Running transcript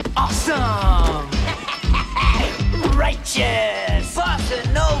Awesome! Righteous! Bossa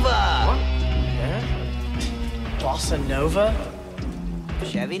Nova! What? Yeah? Bossa Nova?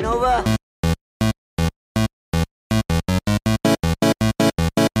 Chevy Nova?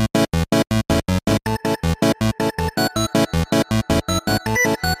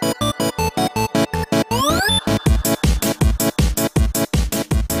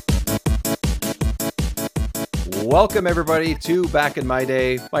 Welcome, everybody, to Back in My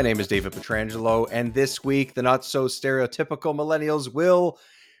Day. My name is David Petrangelo, and this week, the not-so-stereotypical millennials will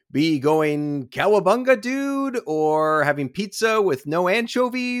be going cowabunga, dude, or having pizza with no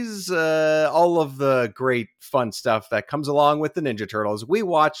anchovies, all of the great fun stuff that comes along with the Ninja Turtles. We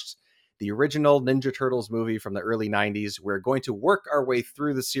watched the original Ninja Turtles movie from the early 90s. We're going to work our way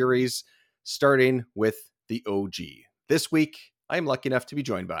through the series, starting with the OG. This week, I am lucky enough to be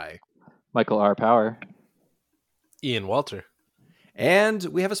joined by Michael R. Power. Ian Walter. And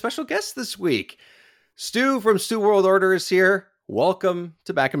we have a special guest this week. Stu from Stu World Order is here. Welcome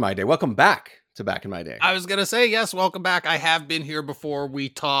to Back in My Day. Welcome back to Back in My Day. I was going to say, yes, welcome back. I have been here before. We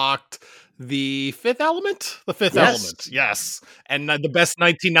talked The Fifth Element? The Fifth Element, yes. And the best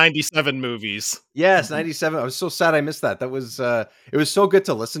 1997 movies. Yes, 97. I was so sad I missed that. That was, it was so good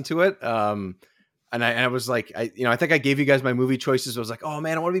to listen to it. And I was like, I think I gave you guys my movie choices. I was like, oh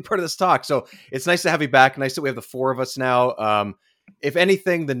man, I want to be part of this talk. So it's nice to have you back. Nice that we have the four of us now. If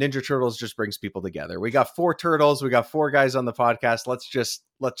anything, the Ninja Turtles just brings people together. We got four turtles. We got four guys on the podcast. Let's just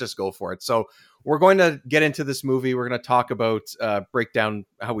go for it. So we're going to get into this movie. We're going to talk about, break down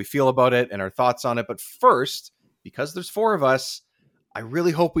how we feel about it and our thoughts on it. But first, because there's four of us, I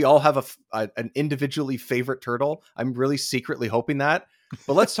really hope we all have an individually favorite turtle. I'm really secretly hoping that.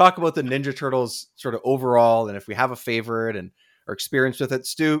 But let's talk about the Ninja Turtles sort of overall, and if we have a favorite and our experience with it.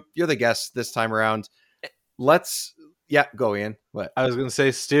 Stu, you're the guest this time around. Go Ian. What? I was going to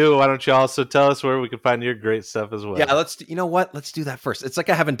say, Stu, why don't you also tell us where we can find your great stuff as well? Yeah, you know what? Let's do that first. It's like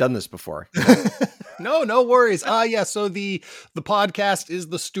I haven't done this before. No worries. So the podcast is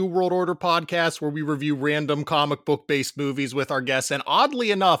the Stu World Order podcast, where we review random comic book based movies with our guests. And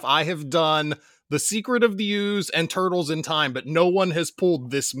oddly enough, I have done The Secret of the Ooze and Turtles in Time, but no one has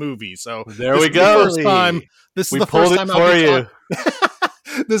pulled this movie. So there we go. This is the first time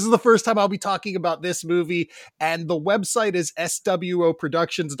This is the first time I'll be talking about this movie, and the website is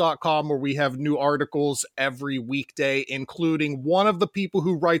swoproductions.com, where we have new articles every weekday, including one of the people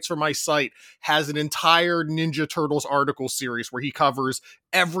who writes for my site has an entire Ninja Turtles article series where he covers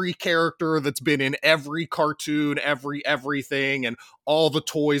every character that's been in every cartoon, everything, and all the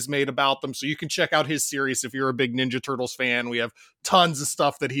toys made about them. So you can check out his series if you're a big Ninja Turtles fan. We have tons of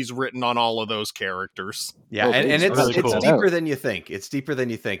stuff that he's written on all of those characters. Yeah, and it's really cool. deeper than you think. It's deeper than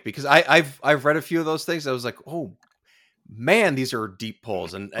you think, because I've read a few of those things. I was like, oh man, these are deep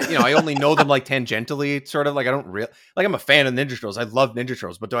pulls, and I only know them like tangentially, sort of like I don't I'm a fan of Ninja Turtles. I love Ninja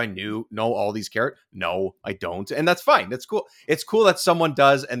Turtles, but do I know all these characters? No, I don't, and that's fine. That's cool. It's cool that someone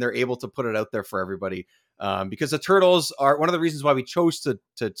does, and they're able to put it out there for everybody. Because the Turtles are one of the reasons why we chose to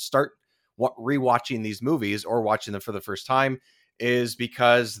start rewatching these movies or watching them for the first time, is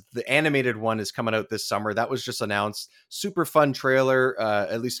because the animated one is coming out this summer. That was just announced. Super fun trailer.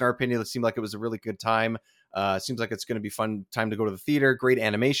 At least in our opinion, it seemed like it was a really good time. Seems like it's going to be fun time to go to the theater. Great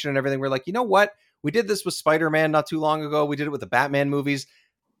animation and everything. We're like, you know what? We did this with Spider-Man not too long ago. We did it with the Batman movies.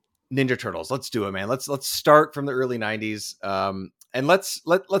 Ninja Turtles. Let's do it, man. Let's start from the early 90s. And let's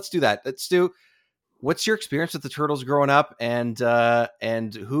do that. Let's do. What's your experience with the Turtles growing up, and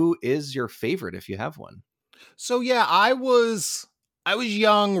who is your favorite if you have one? So yeah, I was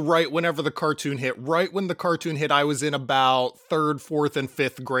young right whenever the cartoon hit. Right when the cartoon hit, I was in about 3rd, 4th, and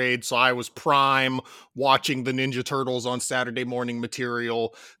 5th grade, so I was prime watching the Ninja Turtles on Saturday morning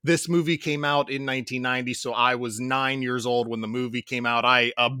material. This movie came out in 1990, so I was 9 years old when the movie came out.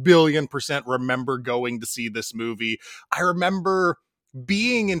 I 1,000,000,000% remember going to see this movie. I remember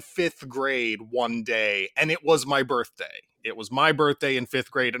being in 5th grade one day, and it was my birthday. It was my birthday in 5th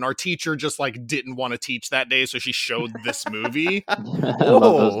grade, and our teacher just didn't want to teach that day, so she showed this movie.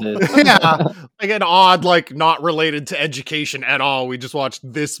 Yeah, an odd, not related to education at all. We just watched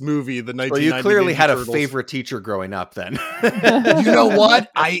this movie, the 1990 Well, you clearly Ninja had Turtles. A favorite teacher growing up then. You know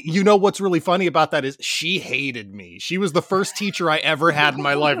what? What's really funny about that is she hated me. She was the first teacher I ever had in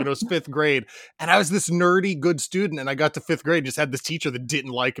my life, and it was 5th grade. And I was this nerdy good student, and I got to 5th grade, just had this teacher that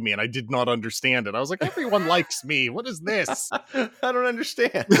didn't like me, and I did not understand it. I was like, everyone likes me. What is this? I don't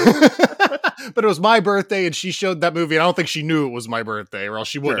understand. But it was my birthday, and she showed that movie, and I don't think she knew it was my birthday, or else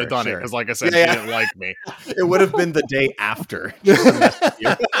she wouldn't have done it, because like I said, she didn't like me. It would have been the day after.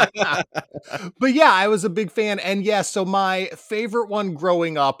 But yeah, I was a big fan. And yeah, so my favorite one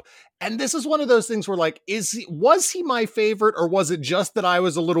growing up, and this is one of those things where like, was he my favorite, or was it just that I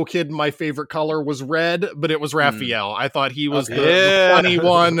was a little kid and my favorite color was red, but it was Raphael. I thought he was the funny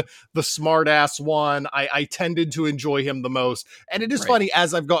one, the smart ass one. I tended to enjoy him the most. And it is funny,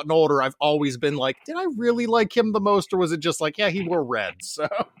 as I've gotten older, I've always been like, did I really like him the most? Or was it just like, yeah, he wore red. So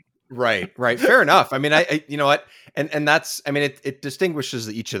Right. Fair enough. I mean, I you know what? And that's, I mean, it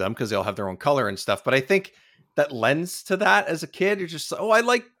distinguishes each of them because they all have their own color and stuff. But I think that lends to that as a kid. You're just, oh, I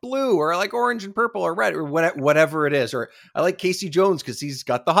like blue, or I like orange and purple, or red, or whatever it is. Or I like Casey Jones because he's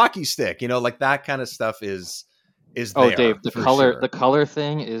got the hockey stick, like that kind of stuff is there. Dave, the color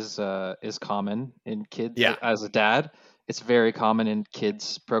thing is common in kids. Yeah. As a dad, it's very common in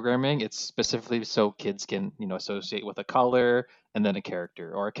kids programming. It's specifically so kids can, associate with a color and then a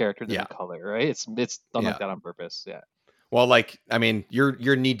character, or a character then a color, right? It's done like that on purpose. Yeah. Well, like, I mean,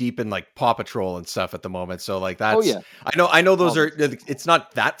 you're knee deep in like Paw Patrol and stuff at the moment. So like that's, I know those are, it's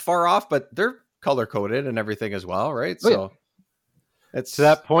not that far off, but they're color coded and everything as well. Right. So it's to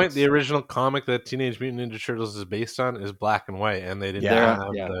that point, the original comic that Teenage Mutant Ninja Turtles is based on is black and white, and they didn't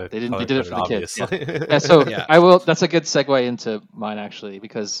they did it for the kids. Yeah. So I will, that's a good segue into mine actually,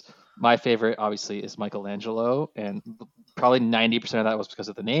 because my favorite obviously is Michelangelo, and probably 90% of that was because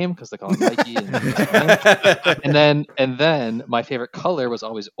of the name, because they call him Mikey. And then my favorite color was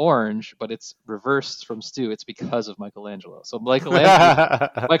always orange, but it's reversed from Stu. It's because of Michelangelo. So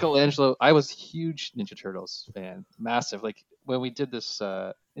Michelangelo, I was a huge Ninja Turtles fan, massive. Like when we did this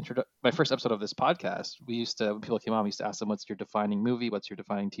my first episode of this podcast, when people came on, we used to ask them, "What's your defining movie? What's your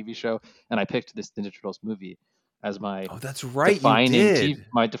defining TV show?" And I picked this Ninja Turtles movie as my that's right,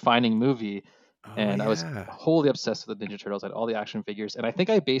 my defining movie. I was wholly obsessed with the Ninja Turtles. I had all the action figures, and I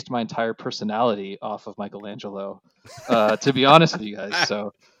think I based my entire personality off of Michelangelo, to be honest with you guys.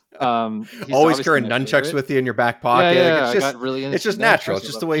 So always carrying nunchucks with you in your back pocket. Yeah, like, it's just natural. It's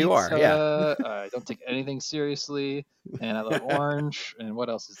just the way you are. Yeah. I don't take anything seriously, and I love orange. And what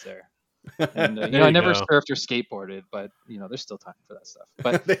else is there? And I never surfed or skateboarded, but there's still time for that stuff.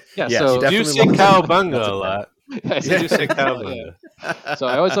 But so you say cowabunga a lot. I do say cowabunga. So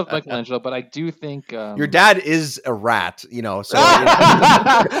I always love Michelangelo, but I do think your dad is a rat, so.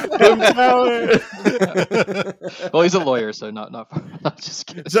 Well, he's a lawyer, so not just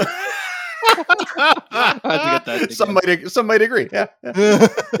kidding. I had to get that. Some might agree. Yeah.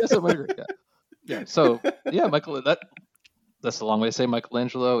 Some might agree. Yeah. So Michael, that's a long way to say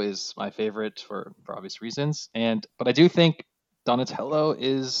Michelangelo is my favorite for obvious reasons. But I do think Donatello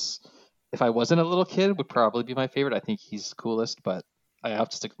is, if I wasn't a little kid, would probably be my favorite. I think he's the coolest, but I have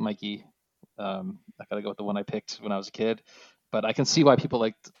to stick with Mikey. I gotta go with the one I picked when I was a kid. But I can see why people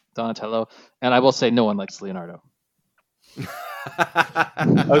like Donatello, and I will say no one likes Leonardo.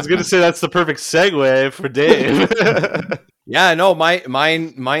 I was gonna say that's the perfect segue for Dave. Yeah, no,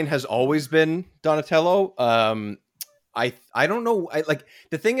 mine has always been Donatello. I don't know.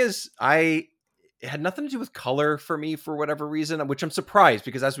 The thing is, it had nothing to do with color for me for whatever reason, which I'm surprised,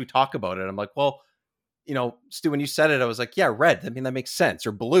 because as we talk about it, I'm like, well, Stu, when you said it, I was like, yeah, red. I mean, that makes sense.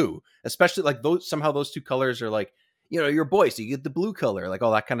 Or blue, especially like those two colors are like, you're a boy, so you get the blue color, like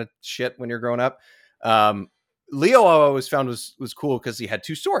all that kind of shit when you're growing up. Leo, I always found was cool because he had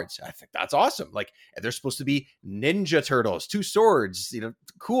two swords. I think that's awesome. Like, they're supposed to be Ninja Turtles, two swords,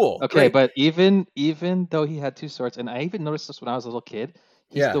 cool. Okay, great. But even though he had two swords, and I even noticed this when I was a little kid,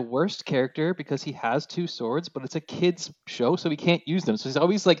 he's the worst character because he has two swords, but it's a kid's show, so he can't use them. So he's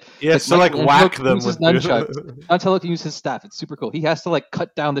always like, whack them with his nunchucks. Donatello can use his staff. It's super cool. He has to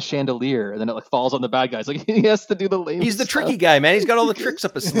cut down the chandelier, and then it falls on the bad guys. Like, he has to do the lame. He's the stuff. Tricky guy, man. He's got all the tricks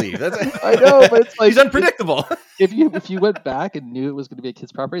up his sleeve. I know, but it's like he's unpredictable. If you went back and knew it was going to be a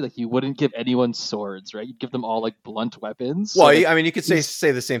kid's property, like, you wouldn't give anyone swords, right? You'd give them all blunt weapons. Well, I mean, you could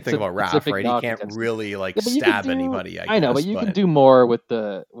say the same thing about Raph, right? He can't really stab anybody. I know, but you can do more with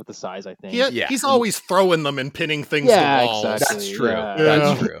the size. I think. He's always throwing them and pinning things to walls. Exactly. That's true. Yeah.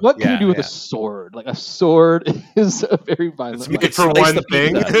 That's true. What can you do with a sword? Like, a sword is a very violent. It's made for one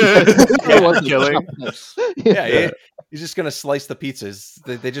thing. Killing. He's just gonna slice the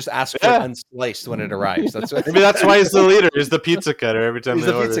pizzas. They just ask for unsliced when it arrives. Maybe that's why he's the leader. He's the pizza cutter every time. He's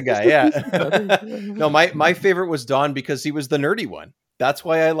the pizza guy. Yeah. No, my favorite was Don because he was the nerdy one. That's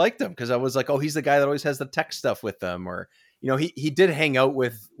why I liked him, because I was like, oh, he's the guy that always has the tech stuff with them, or he did hang out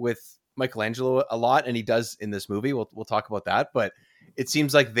with Michelangelo a lot, and he does in this movie. We'll talk about that, but it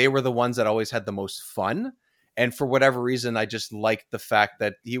seems like they were the ones that always had the most fun. And for whatever reason, I just liked the fact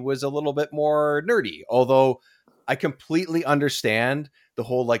that he was a little bit more nerdy. Although I completely understand the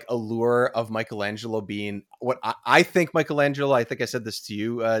whole like allure of Michelangelo being what I think Michelangelo. I think I said this to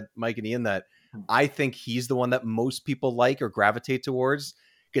you, Mike and Ian, that I think he's the one that most people like or gravitate towards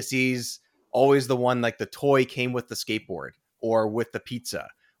because he's always the one like the toy came with the skateboard or with the pizza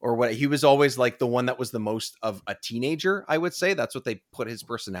or what. He was always like the one that was the most of a teenager. I would say that's what they put his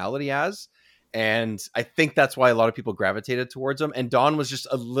personality as. And I think that's why a lot of people gravitated towards him. And Donnie was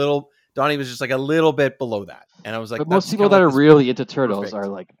just like a little bit below that. And I was like, but most people that are really into turtles are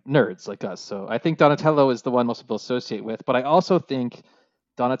like nerds like us. So I think Donatello is the one most people associate with. But I also think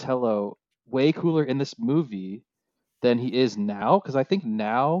Donatello way cooler in this movie than he is now, because I think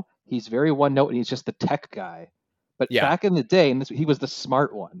now he's very one note and he's just the tech guy. But back in the day, he was the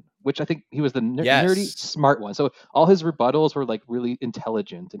smart one, which I think he was the nerdy smart one. So all his rebuttals were like really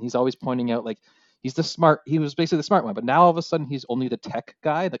intelligent, and he's always pointing out like he was basically the smart one. But now all of a sudden he's only the tech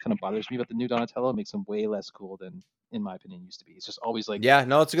guy. That kind of bothers me about the new Donatello. It makes him way less cool than, in my opinion, used to be. He's just always like, yeah,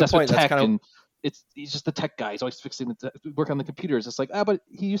 no, it's a good point. That's kind of he's just the tech guy. He's always fixing work on the computers. It's like, but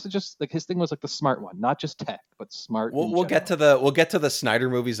he used to just like his thing was like the smart one, not just tech, but smart. We'll get to the Snyder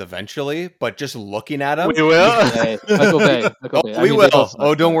movies eventually, but just looking at them, we will. Michael Bay. We will.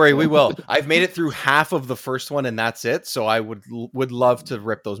 Oh, don't worry, we will. I've made it through half of the first one, and that's it. So I would love to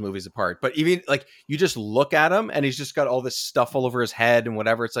rip those movies apart. But even like you just look at him, and he's just got all this stuff all over his head and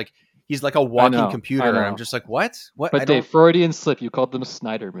whatever. It's like he's like a walking computer, and I'm just like, what? But Dave, Freudian slip. You called them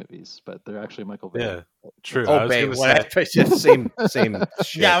Snyder movies, but they're actually Michael Bay. Yeah, true. Oh, Bay. Same.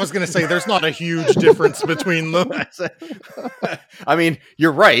 Shit. Yeah, I was gonna say there's not a huge difference between them. I mean,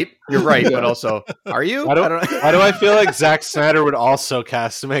 you're right, but also, are you? Why do I feel like Zack Snyder would also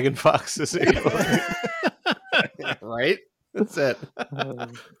cast Megan Fox as right? That's it.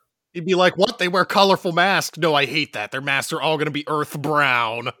 He'd be like, what? They wear colorful masks. No, I hate that. Their masks are all going to be earth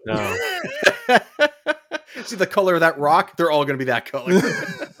brown. No. See the color of that rock? They're all going to be that color.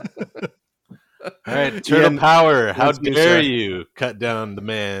 All right, Turtle Power. How dare you cut down the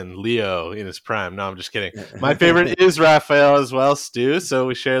man Leo in his prime? No, I'm just kidding. My favorite is Raphael as well, Stu. So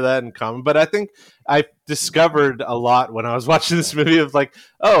we share that in common. But I think I discovered a lot when I was watching this movie of like,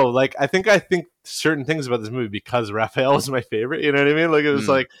 I think certain things about this movie because Raphael was my favorite. You know what I mean? Like it was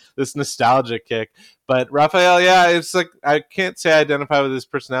like this nostalgia kick. But Raphael, yeah, it's like I can't say I identify with his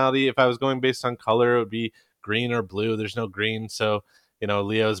personality. If I was going based on color, it would be green or blue. There's no green, so.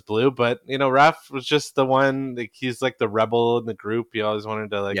 Leo's blue, but Raph was just the one. Like, he's like the rebel in the group. He always wanted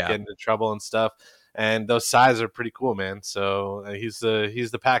to get into trouble and stuff. And those sides are pretty cool, man. So he's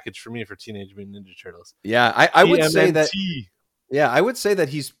the package for me for Teenage Mutant Ninja Turtles. Yeah, I would say that. Yeah, I would say that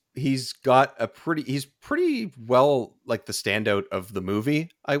he's pretty well like the standout of the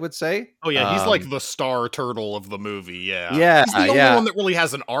movie. I would say. Oh yeah, he's like the star turtle of the movie. Yeah, he's the only one that really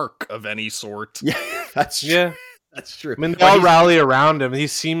has an arc of any sort. Yeah, that's true. Yeah. That's true. I mean, they all rally around him. He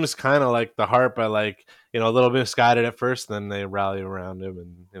seems kind of like the heart, but like, a little bit misguided at first, then they rally around him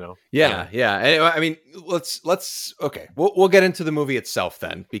and, Yeah. Anyway, I mean, okay. We'll get into the movie itself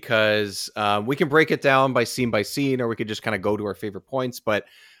then, because we can break it down by scene, or we could just kind of go to our favorite points. But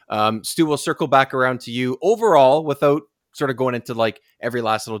Stu, we'll circle back around to you overall without sort of going into like every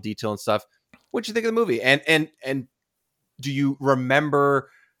last little detail and stuff. What'd you think of the movie? And do you remember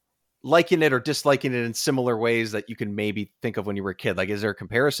liking it or disliking it in similar ways that you can maybe think of when you were a kid? Like, is there a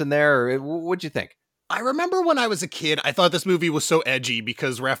comparison there, or what'd you think? I remember when I was a kid, I thought this movie was so edgy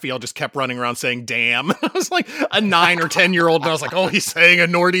because Raphael just kept running around saying damn. I was like a 9 or 10-year-old, and I was like, oh, he's saying a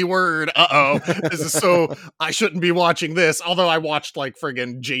naughty word. This is so, I shouldn't be watching this. Although I watched like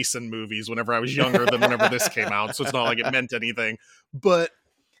friggin' Jason movies whenever I was younger than whenever this came out, so it's not like it meant anything. But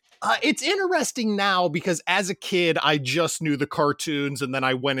it's interesting now because as a kid, I just knew the cartoons and then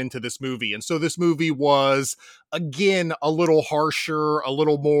I went into this movie. And so this movie was, again, a little harsher, a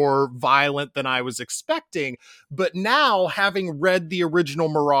little more violent than I was expecting. But now, having read the original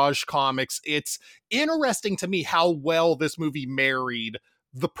Mirage comics, it's interesting to me how well this movie married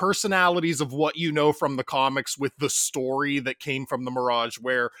the personalities of what you know from the comics with the story that came from the Mirage,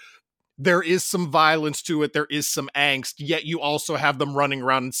 where there is some violence to it, there is some angst, yet you also have them running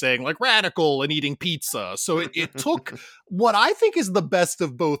around and saying like radical and eating pizza. So it took what I think is the best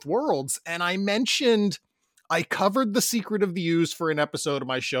of both worlds. And I mentioned I covered The Secret of the Ooze for an episode of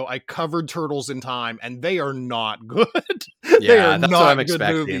my show. I covered Turtles in Time, and they are not good. They are that's not what I'm good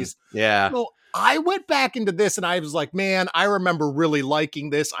expecting. movies. Yeah. So I went back into this and I was like, man, I remember really liking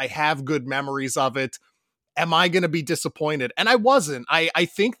this. I have good memories of it. Am I going to be disappointed? And I wasn't. I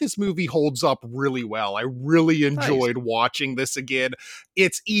think this movie holds up really well. I really enjoyed watching this again.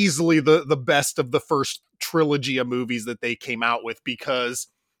 It's easily the best of the first trilogy of movies that they came out with, because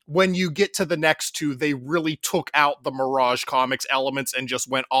when you get to the next two, they really took out the Mirage Comics elements and just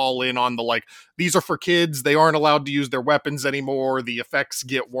went all in on the, like, these are for kids. They aren't allowed to use their weapons anymore. The effects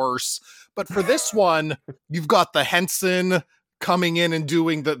get worse. But for this one, you've got the Henson coming in and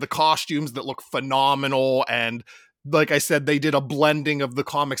doing the costumes that look phenomenal. And like I said, they did a blending of the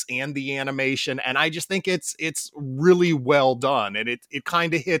comics and the animation. And I just think it's really well done. And it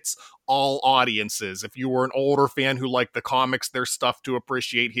kind of hits all audiences. If you were an older fan who liked the comics, there's stuff to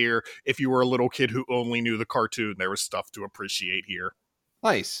appreciate here. If you were a little kid who only knew the cartoon, there was stuff to appreciate here.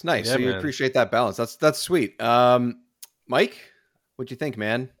 Nice. Yeah, So you man. appreciate that balance. That's sweet. Mike, what'd you think,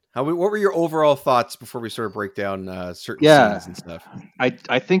 man? What were your overall thoughts before we sort of break down certain scenes and stuff?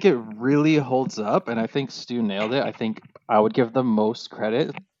 I think it really holds up, and I think Stu nailed it. I think I would give the most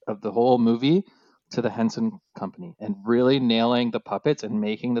credit of the whole movie to the Henson Company and really nailing the puppets and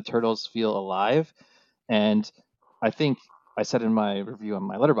making the turtles feel alive. And I think I said in my review on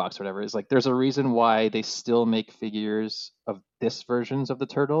my letterbox or whatever, is like there's a reason why they still make figures of this versions of the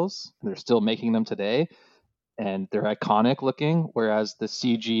turtles, and they're still making them today. And they're iconic looking, whereas the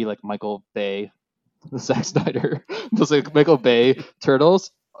CG, like Michael Bay, the Zack Snyder, those like Michael Bay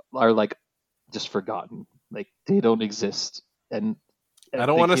turtles are like just forgotten. Like they don't exist. And I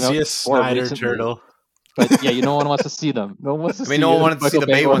don't want to see a Snyder turtle. But yeah, no one wants to see them. No one wants to see. No one wanted to see the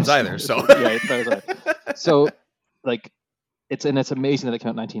Bay ones either. So yeah, so like it's amazing that it came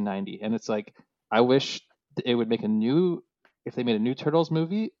out in 1990, and it's like I wish it would make if they made a new Turtles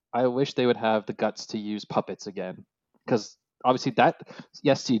movie, I wish they would have the guts to use puppets again. Because obviously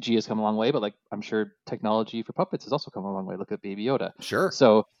CG has come a long way, but like I'm sure technology for puppets has also come a long way. Look at Baby Yoda. Sure.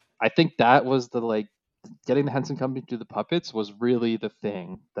 So I think that was getting the Henson Company to do the puppets was really the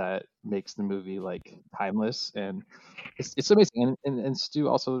thing that makes the movie like timeless, and it's amazing. And Stu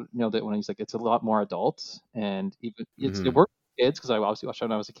also nailed it when he's like it's a lot more adult, and even it works for kids because I obviously watched it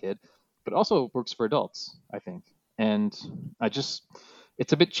when I was a kid, but it also works for adults, I think. And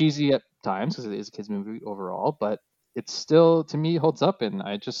it's a bit cheesy at times because it is a kids movie overall, but it's still, to me, holds up. And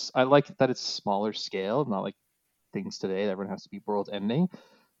I like that it's smaller scale, not like things today that everyone has to be world ending.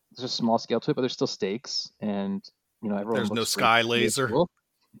 There's a small scale to it, but there's still stakes, and everyone. There's no sky laser. Cool.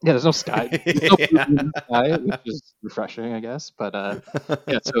 Yeah, there's no sky. There's no in the sky, which is refreshing, I guess. But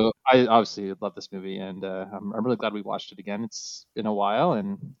yeah, so I obviously love this movie, and I'm really glad we watched it again. It's been a while,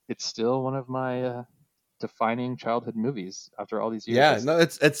 and it's still one of my defining childhood movies after all these years. Yeah, no,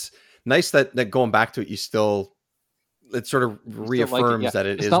 it's nice that going back to it, it sort of reaffirms that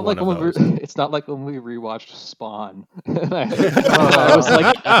it's not like one of those. It's not like when we rewatched Spawn. I was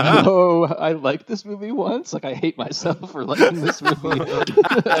like, no, I liked this movie once. Like I hate myself for liking this movie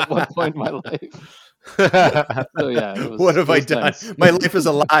at one point in my life. So yeah, what have I done? Nice. My life is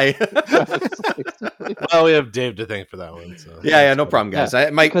a lie. Well, we have Dave to thank for that one. So yeah, no problem, guys. Yeah,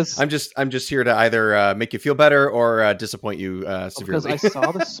 I'm just here to either make you feel better or disappoint you severely. Because I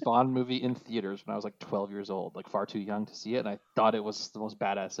saw the Spawn movie in theaters when I was like 12 years old, like far too young to see it, and I thought it was the most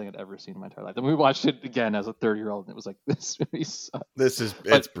badass thing I'd ever seen in my entire life. Then we watched it again as a 30-year-old, and it was like, this movie sucks.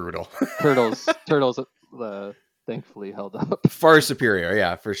 It's brutal. Turtles. Thankfully held up. Far superior,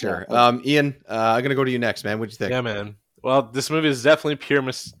 yeah, for sure. Yeah. Ian, I'm gonna go to you next, man. What'd you think? Yeah, man. Well, this movie is definitely pure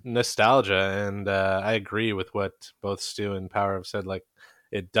nostalgia, and I agree with what both Stu and Power have said. Like,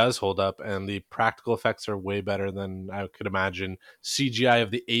 it does hold up, and the practical effects are way better than I could imagine CGI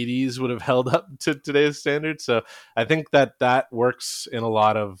of the 80s would have held up to today's standards. So I think that works in a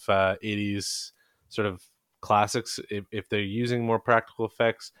lot of 80s sort of classics. If they're using more practical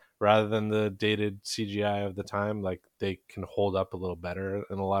effects rather than the dated CGI of the time, like they can hold up a little better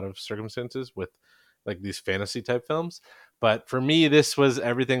in a lot of circumstances with like these fantasy type films. But for me, this was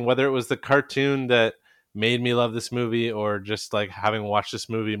everything, whether it was the cartoon that made me love this movie or just like having watched this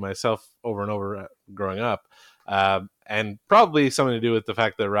movie myself over and over growing up. And probably something to do with the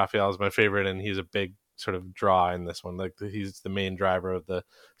fact that Raphael is my favorite and he's a big sort of draw in this one. Like he's the main driver of the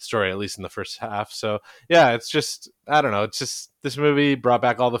story, at least in the first half. So yeah, it's just, I don't know. It's just, this movie brought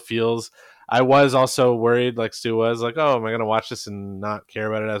back all the feels. I was also worried, like Stu was, like, oh, am I going to watch this and not care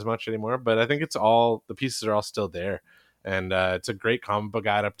about it as much anymore? But I think the pieces are all still there. And it's a great comic book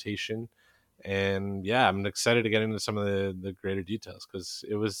adaptation. And yeah, I'm excited to get into some of the greater details because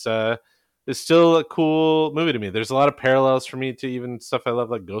it's still a cool movie to me. There's a lot of parallels for me to even stuff I love,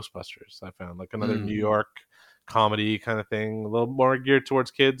 like Ghostbusters. I found like another New York comedy kind of thing, a little more geared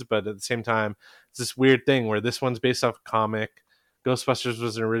towards kids, but at the same time, it's this weird thing where this one's based off a comic. Ghostbusters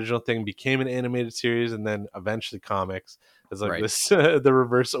was an original thing, became an animated series, and then eventually comics. It's like Right. this the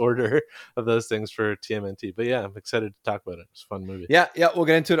reverse order of those things for TMNT. But yeah, I'm excited to talk about it. It's a fun movie. Yeah, we'll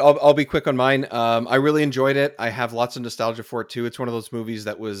get into it. I'll be quick on mine. I really enjoyed it. I have lots of nostalgia for it too. It's one of those movies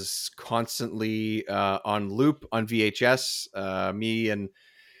that was constantly on loop on VHS. Me and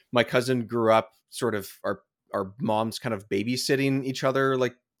my cousin grew up sort of our moms kind of babysitting each other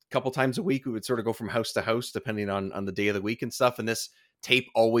like a couple times a week. We would sort of go from house to house depending on the day of the week and stuff. And this tape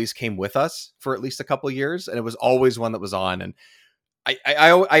always came with us for at least a couple of years, and it was always one that was on. And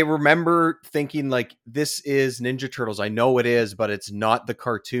I remember thinking like, this is Ninja Turtles. I know it is, but it's not the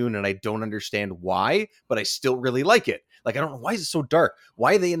cartoon, and I don't understand why, but I still really like it. Like, I don't know, why is it so dark?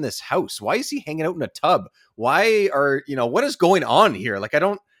 Why are they in this house? Why is he hanging out in a tub? Why are, what is going on here? Like, I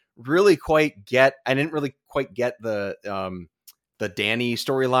didn't really quite get the Danny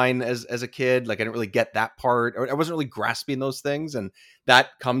storyline as a kid. Like, I didn't really get that part. I wasn't really grasping those things. And that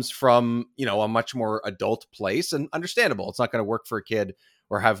comes from, a much more adult place, and understandable. It's not going to work for a kid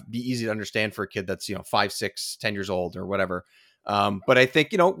or be easy to understand for a kid that's, 5, 6, 10 years old or whatever. But I think,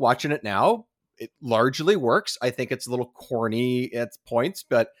 watching it now, it largely works. I think it's a little corny at points,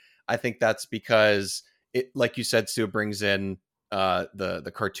 but I think that's because it, like you said, Stu, brings in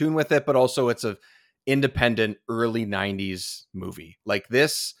the cartoon with it, but also it's a independent early 90s movie. Like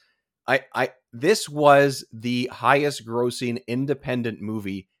this, this was the highest grossing independent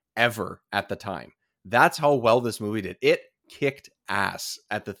movie ever at the time. That's how well this movie did. It kicked ass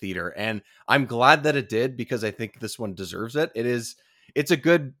at the theater, and I'm glad that it did, because I think this one deserves it. It's a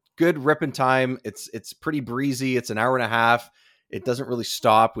good ripping time. It's pretty breezy. It's an hour and a half. It doesn't really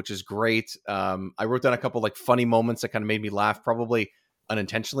stop, which is great. I wrote down a couple like funny moments that kind of made me laugh, probably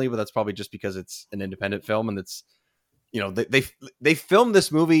unintentionally, but that's probably just because it's an independent film, and it's, they filmed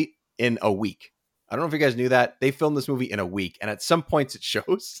this movie in a week. I don't know if you guys knew that. They filmed this movie in a week, and at some points it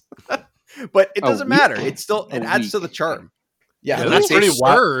shows, but it doesn't matter. It adds to the charm. Yeah, that's pretty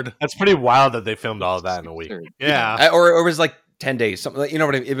wild. That's pretty wild that they filmed all of that in a week. Yeah, or it was like 10 days, something like,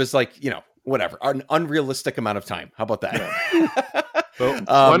 what I mean? It was like, whatever, an unrealistic amount of time. How about that? But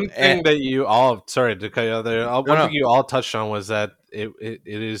one thing that you all, sorry to cut you out there, thing you all touched on was that it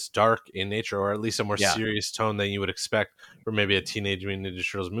is dark in nature, or at least a more serious tone than you would expect for maybe a Teenage Mutant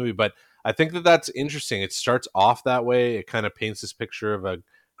Ninja Turtles movie. But I think that's interesting. It starts off that way. It kind of paints this picture of a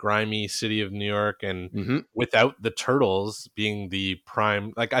grimy city of New York, and without the turtles being the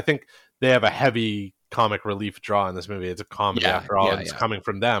prime, like, I think they have a heavy comic relief draw in this movie. It's a comedy after all, and it's coming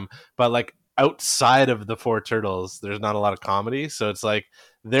from them. But like, outside of the 4 turtles, there's not a lot of comedy, so it's like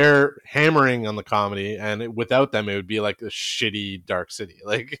they're hammering on the comedy, and without them it would be like a shitty dark city.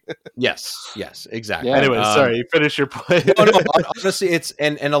 Like, yes, exactly. Yeah. Anyway, sorry, you finish your point. No, honestly, it's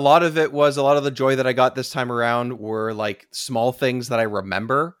and a lot of the joy that I got this time around were like small things that I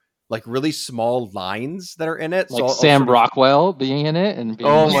remember, like really small lines that are in it. Like so Sam Rockwell being in it, and being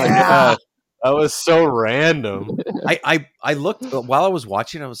my god, that was so random. I looked while I was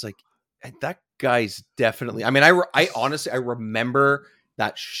watching. I was like, that guy's definitely. I mean, I honestly, I remember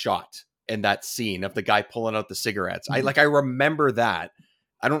that shot and that scene of the guy pulling out the cigarettes. I remember that.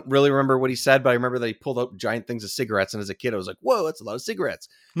 I don't really remember what he said, but I remember that he pulled out giant things of cigarettes. And as a kid, I was like, "Whoa, that's a lot of cigarettes."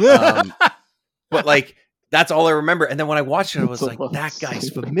 But like, that's all I remember. And then when I watched it, I was like, "That guy's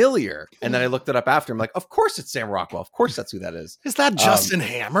familiar." And then I looked it up after. I'm like, "Of course, it's Sam Rockwell. Of course, that's who that is." Is that Justin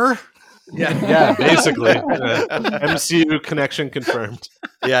Hammer? Yeah, basically. MCU connection confirmed.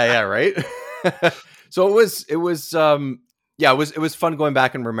 Yeah, right. So it was fun going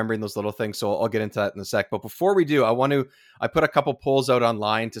back and remembering those little things. So I'll get into that in a sec. But before we do, I put a couple polls out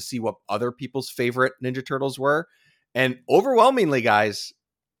online to see what other people's favorite Ninja Turtles were. And overwhelmingly, guys,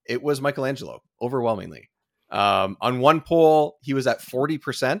 it was Michelangelo. Overwhelmingly. On one poll, he was at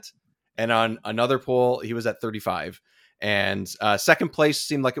 40%. And on another poll, he was at 35%. And second place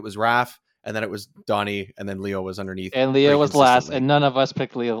seemed like it was Raph, and then it was Donnie, and then Leo was underneath. And Leo was last, and none of us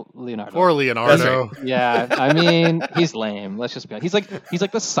picked Leonardo. Poor Leonardo. Right. Yeah, I mean, he's lame. Let's just be honest. He's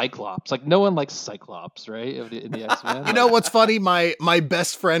like the Cyclops. Like, no one likes Cyclops, right? In the X-Men. You know what's funny? My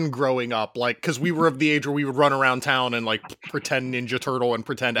best friend growing up, like, because we were of the age where we would run around town and like pretend Ninja Turtle and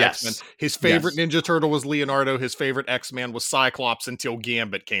pretend X-Men. His favorite Ninja Turtle was Leonardo. His favorite X-Man was Cyclops until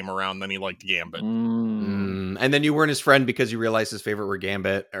Gambit came around. Then he liked Gambit. And then you weren't his friend because you realized his favorite were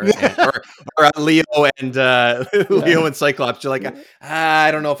Gambit or Leo and Leo and Cyclops. You're like, I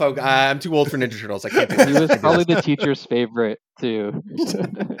don't know if I'm too old for Ninja Turtles. I can't do this. He was probably the teacher's favorite too.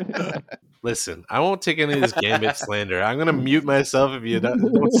 Listen, I won't take any of this Gambit slander. I'm gonna mute myself if you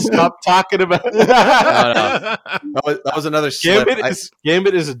don't stop talking about it. No. That was another slip.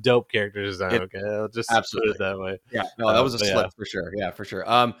 Gambit is a dope character design. Okay, I'll just absolutely put it that way. Yeah, no, that was a slip for sure. Yeah, for sure.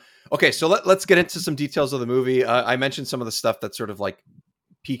 Okay, so let's get into some details of the movie. I mentioned some of the stuff that sort of like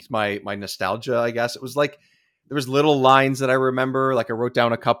piqued my nostalgia. I guess it was like there was little lines that I remember. Like I wrote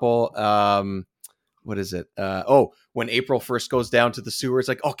down a couple. What is it? When April first goes down to the sewer, it's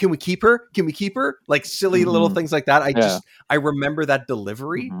like, oh, can we keep her? Can we keep her? Like silly little things like that. I remember that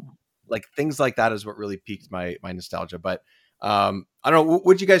delivery. Like things like that is what really piqued my nostalgia. But I don't know.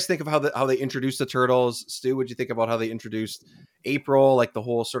 What did you guys think of how they introduced the turtles? Stu, what'd you think about how they introduced April? Like the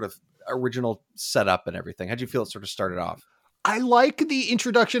whole sort of original setup and everything. How'd you feel it sort of started off? I like the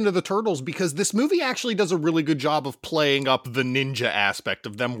introduction to the turtles because this movie actually does a really good job of playing up the ninja aspect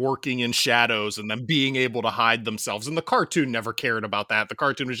of them working in shadows and them being able to hide themselves. And the cartoon never cared about that. The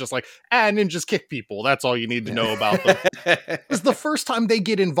cartoon was just like, ninjas kick people. That's all you need to know about them. It's the first time they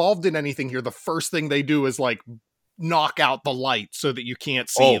get involved in anything here. The first thing they do is like knock out the light so that you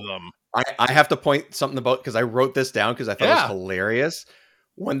can't see them. I have to point something about, because I wrote this down because I thought it was hilarious.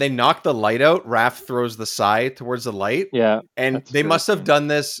 When they knock the light out, Raph throws the sai towards the light. Yeah. And they must have done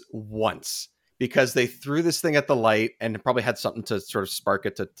this once because they threw this thing at the light and it probably had something to sort of spark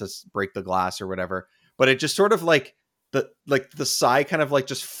it to break the glass or whatever. But it just sort of like the sai kind of like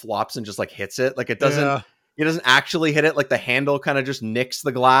just flops and just like hits it. Like it doesn't actually hit it. Like the handle kind of just nicks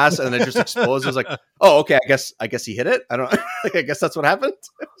the glass and then it just explodes. It's like, oh, okay. I guess he hit it. I don't like, I guess that's what happened.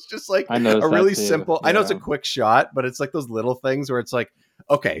 It's just like a really simple, I know it's a quick shot, but it's like those little things where it's like,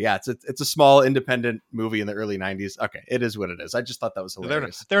 okay, yeah, it's a small independent movie in the early 90s. Okay, it is what it is. I just thought that was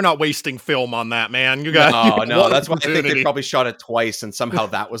hilarious. They're not wasting film on that, man. You got no. That's why I think they probably shot it twice, and somehow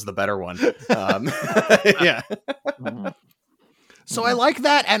that was the better one. Yeah. So I like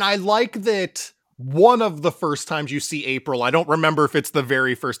that, and I like that. One of the first times you see April, I don't remember if it's the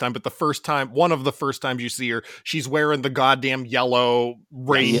very first time, but one of the first times you see her, she's wearing the goddamn yellow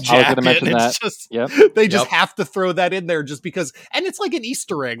rain jacket. I was going to mention that. Just, they just have to throw that in there just because, and it's like an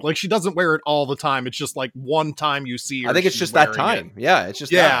Easter egg. Like she doesn't wear it all the time. It's just like one time you see her. I think it's just that time. Yeah, it's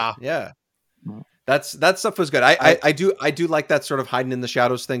just that. Yeah. That stuff was good. I do like that sort of hiding in the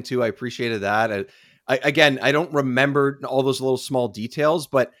shadows thing too. I appreciated that. I don't remember all those little small details,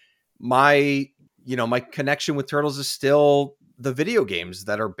 but my connection with Turtles is still the video games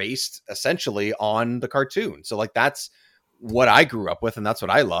that are based essentially on the cartoon. So like, that's what I grew up with. And that's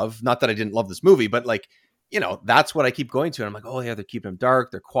what I love. Not that I didn't love this movie, but like, that's what I keep going to. And I'm like, oh yeah, they're keeping them dark.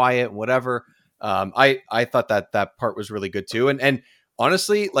 They're quiet, whatever. I thought that part was really good too. And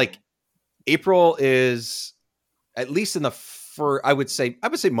honestly, like April is at least in I would say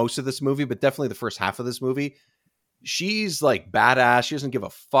most of this movie, but definitely the first half of this movie, she's like badass. She doesn't give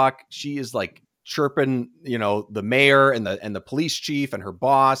a fuck. She is like chirping, the mayor and the police chief and her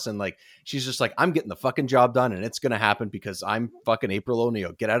boss. And like, she's just like, I'm getting the fucking job done and it's going to happen because I'm fucking April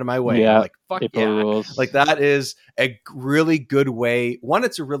O'Neil. Get out of my way. Yeah. Like, fuck April rules. Like that is a really good way. One,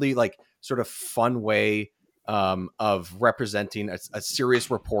 it's a really like sort of fun way of representing a serious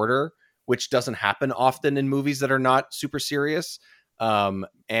reporter, which doesn't happen often in movies that are not super serious.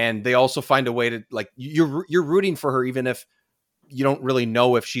 And they also find a way to like, you're rooting for her, even if you don't really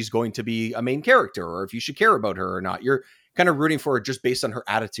know if she's going to be a main character or if you should care about her or not. You're kind of rooting for her just based on her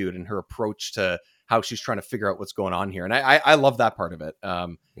attitude and her approach to how she's trying to figure out what's going on here. And I love that part of it.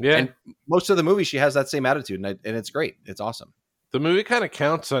 And most of the movie, she has that same attitude and it's great. It's awesome. The movie kind of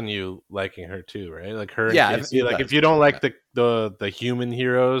counts on you liking her too, right? Like her, Casey, like if you don't like the human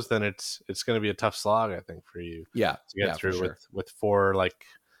heroes, then it's going to be a tough slog, I think, for you. Yeah, to get through with four like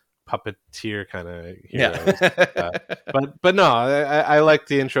puppeteer kind of heroes. But no, I like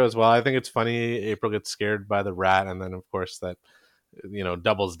the intro as well. I think it's funny. April gets scared by the rat, and then of course that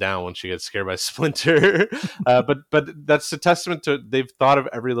doubles down when she gets scared by Splinter. But that's a testament to they've thought of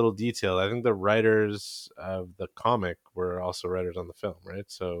every little detail. I think the writers of the comic were also writers on the film, right?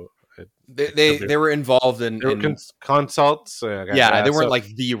 So they were involved in consults. They weren't like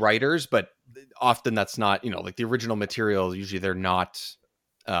the writers, but often that's not like the original material. Usually they're not.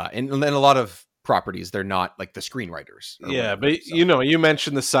 And a lot of properties, they're not like the screenwriters. Yeah, whatever, but so. You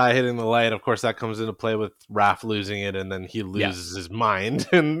mentioned the sai hitting the light. Of course, that comes into play with Raph losing it, and then he loses his mind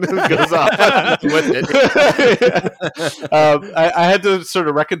and goes off with it. I had to sort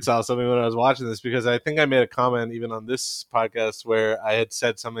of reconcile something when I was watching this because I think I made a comment even on this podcast where I had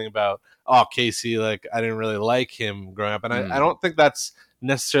said something about, Casey, like I didn't really like him growing up, and I don't think that's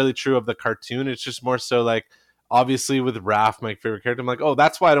necessarily true of the cartoon. It's just more so like, obviously with Raph, my favorite character, I'm like, oh,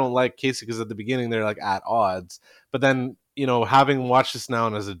 that's why I don't like Casey, because at the beginning they're like at odds. But then having watched this now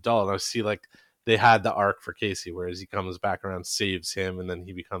and as an adult, I see like they had the arc for Casey, whereas he comes back around, saves him, and then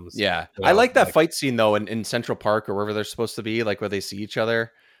he becomes. Yeah, I like that fight scene though in Central Park or wherever they're supposed to be, like where they see each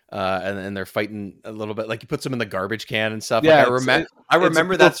other. And they're fighting a little bit, like he puts them in the garbage can and stuff. Yeah, like, I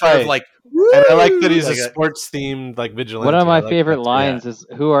remember that cool sort fight. of like, and I like that he's like a sports themed like vigilante. One of my I like favorite that. lines is,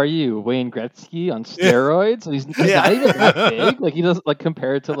 "Who are you, Wayne Gretzky on steroids?" And he's not even that big. Like he doesn't like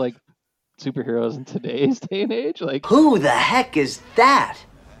compared to like superheroes in today's day and age. Like Who the heck is that?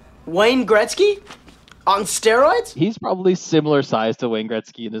 Wayne Gretzky? On steroids? he's probably similar size to Wayne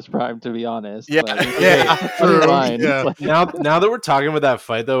Gretzky in his prime, to be honest. Yeah. But, True. line. Yeah. Like, Now that we're talking about that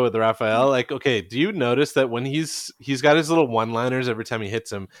fight though with Raphael, like, okay, do you notice that when he's got his little one-liners every time he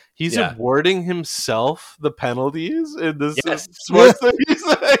hits him, he's awarding himself the penalties in this sports thing? He's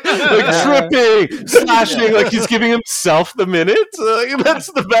like tripping, slashing, like he's giving himself the minutes. Like, that's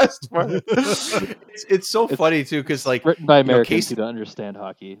the best part. it's so funny too, because like written by Americans Casey, who don't understand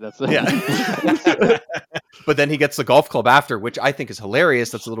hockey. That's but then he gets the golf club after, which I think is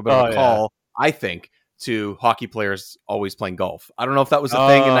hilarious. That's a little bit of a call, I think, to hockey players always playing golf. I don't know if that was a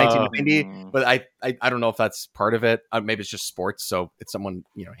thing in 1990, but I don't know if that's part of it. Maybe it's just sports. So it's someone,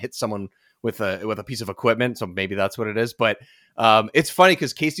 hits someone with a piece of equipment. So maybe that's what it is. But it's funny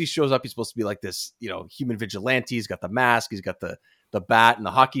because Casey shows up. He's supposed to be like this, human vigilante. He's got the mask. He's got the bat and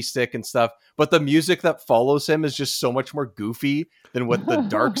the hockey stick and stuff. But the music that follows him is just so much more goofy than what the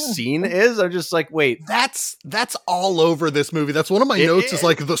dark scene is. I'm just like, wait, That's all over this movie. That's one of my notes is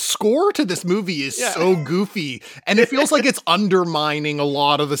like the score to this movie is so goofy and it feels like it's undermining a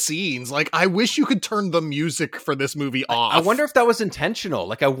lot of the scenes. Like I wish you could turn the music for this movie off. I wonder if that was intentional.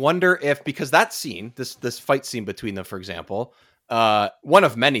 Like I wonder if, because that scene, this fight scene between them, for example, one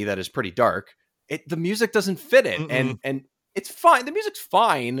of many that is pretty dark, the music doesn't fit it. And it's fine. The music's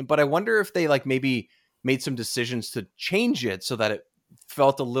fine, but I wonder if they like maybe made some decisions to change it so that it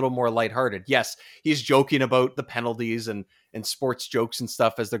felt a little more lighthearted. Yes, he's joking about the penalties and sports jokes and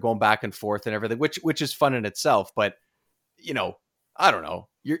stuff as they're going back and forth and everything, which is fun in itself. But I don't know.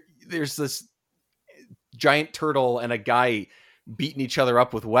 There's this giant turtle and a guy beating each other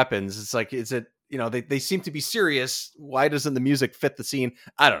up with weapons. It's like, is it? They seem to be serious. Why doesn't the music fit the scene?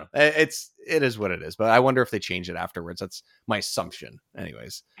 I don't know. It is what it is, but I wonder if they change it afterwards. That's my assumption.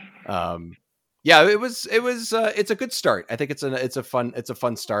 Anyways. It's a good start. I think it's a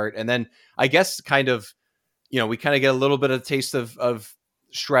fun start. And then I guess kind of, we kind of get a little bit of taste of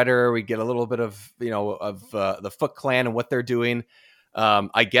Shredder. We get a little bit of, the Foot Clan and what they're doing.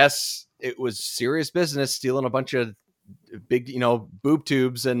 I guess it was serious business, stealing a bunch of big, boob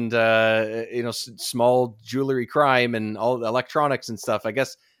tubes and, small jewelry crime and all the electronics and stuff. I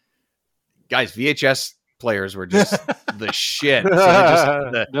guess, guys, VHS players were just the shit.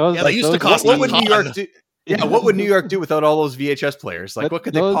 So they used to cost what would New York do? Yeah, what would New York do without all those VHS players? Like, what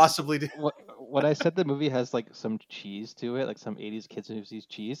could they possibly do? When I said the movie has like some cheese to it, like some 80s kids movies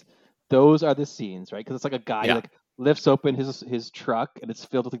cheese, those are the scenes, right? Because it's like a guy like lifts open his truck and it's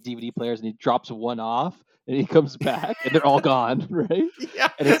filled with like DVD players and he drops one off and he comes back and they're all gone, right? Yeah.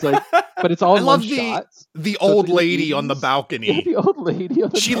 And it's like, but it's all in one shot. The old lady on the balcony. Yeah, the old lady on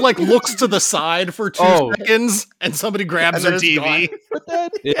the she balcony. like looks to the side for 2 seconds and somebody grabs her TV. But then,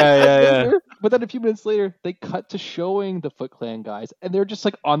 but then a few minutes later, they cut to showing the Foot Clan guys, and they're just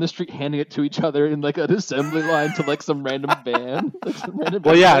like on the street handing it to each other in like an assembly line to like some random band.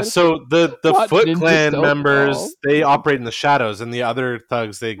 So the Foot Clan members, they operate in the shadows, and the other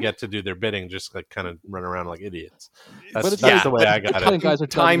thugs, they get to do their bidding, just like kind of run around like idiots. That's the way I got it. Guys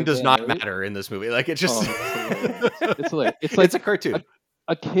time does not matter in this movie. Like it just, it's hilarious. It's like it's a cartoon.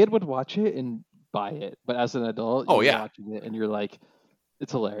 A kid would watch it and buy it, but as an adult, you're watching it and you're like,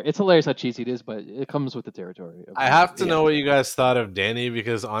 it's hilarious. It's hilarious how cheesy it is, but it comes with the territory. I have to know what you guys thought of Danny,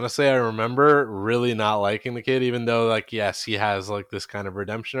 because honestly, I remember really not liking the kid, even though like, yes, he has like this kind of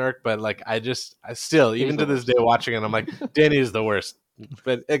redemption arc, but like, I still, even to this day watching it, I'm like, Danny is the worst,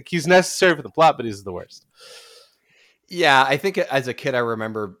 but like, he's necessary for the plot, but he's the worst. Yeah. I think as a kid, I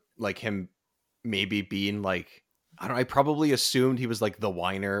remember like him maybe being like, I probably assumed he was like the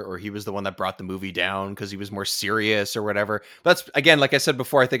whiner, or he was the one that brought the movie down because he was more serious or whatever. But that's, again, like I said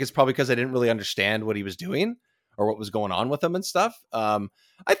before, I think it's probably because I didn't really understand what he was doing or what was going on with him and stuff. I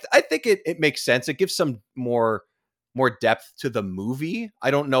think it makes sense. It gives some more depth to the movie. I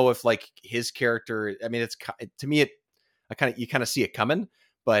don't know if like his character, I mean, it's to me, you kind of see it coming,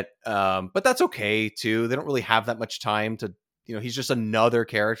 but that's okay too. They don't really have that much time to, he's just another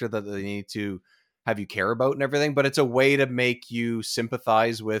character that they need to have you care about and everything, but it's a way to make you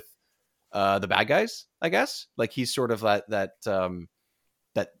sympathize with the bad guys, I guess. Like he's sort of that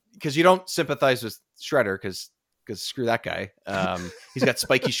because you don't sympathize with Shredder because because screw that guy. He's got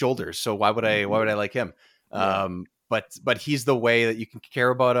spiky shoulders, so why would I like him? But he's the way that you can care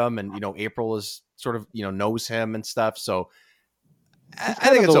about him, and April is sort of knows him and stuff. So I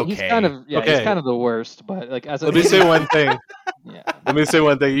think it's okay. He's kind of he's kind of the worst. But like, let me say one thing. Yeah. Let me say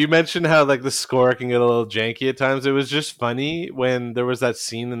one thing. You mentioned how like the score can get a little janky at times. It was just funny when there was that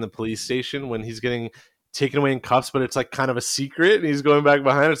scene in the police station when he's getting taken away in cuffs, but it's like kind of a secret, and he's going back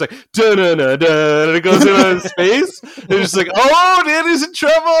behind. It's like da da da da, and it goes in on his face. And it's just like, oh, Danny's in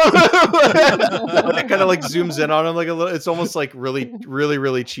trouble. It kind of like zooms in on him like a little. It's almost like really, really,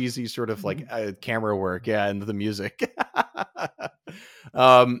 really cheesy sort of like camera work. Yeah, and the music.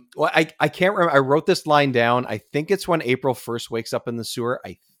 Well, I can't remember. I wrote this line down. I think it's when April first wakes up in the sewer.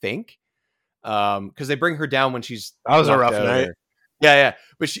 I think because they bring her down when she's. That was a rough night. Yeah.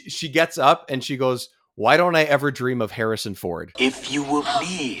 But she gets up and she goes, "Why don't I ever dream of Harrison Ford?" If you will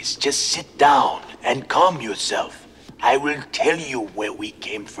please just sit down and calm yourself, I will tell you where we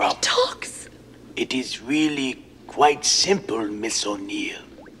came from. Talks. It is really quite simple, Miss O'Neill.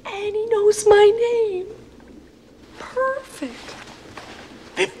 And he knows my name. Perfect.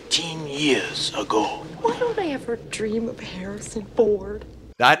 15 years ago. Why don't I ever dream of Harrison Ford?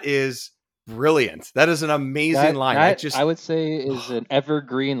 That is brilliant. That is an amazing line. I would say is an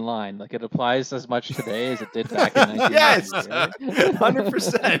evergreen line. Like it applies as much today as it did back in 1990. Yes,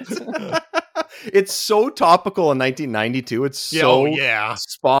 100%. It's so topical in 1992. It's so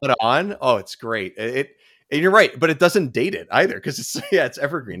spot on. Oh, it's great. And you're right, but it doesn't date it either because it's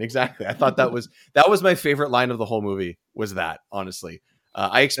evergreen. Exactly. I thought that was my favorite line of the whole movie. Was that honestly?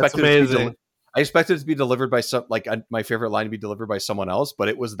 I expected it to be delivered by my favorite line to be delivered by someone else, but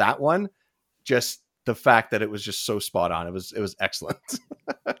it was that one. Just the fact that it was just so spot on. It was excellent.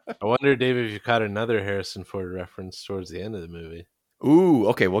 I wonder, David, if you caught another Harrison Ford reference towards the end of the movie. Ooh,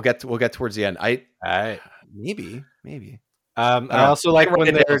 okay. We'll get towards the end. Maybe. I also like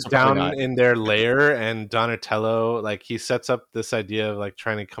when they're down in their lair and Donatello, like he sets up this idea of like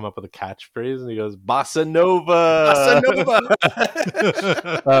trying to come up with a catchphrase, and he goes "Bossa Nova." Bossa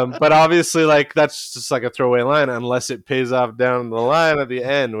Nova. But obviously, like that's just like a throwaway line, unless it pays off down the line at the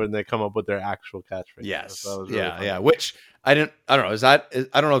end when they come up with their actual catchphrase. Yes, so really yeah. Which I don't know.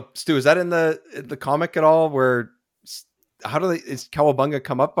 I don't know, Stu. Is that in the comic at all? Where is Cowabunga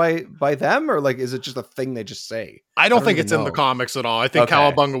come up by them, or like is it just a thing they just say? I don't think it's in the comics at all. I think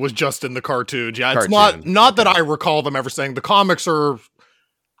Cowabunga was just in the cartoons. Yeah, it's not that I recall them ever saying. The comics are,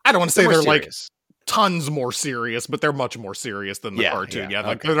 I don't want to say they're like tons more serious, but they're much more serious than the cartoon. Yeah,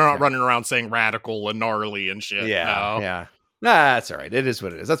 like they're not running around saying radical and gnarly and shit. Yeah. Nah, that's all right. It is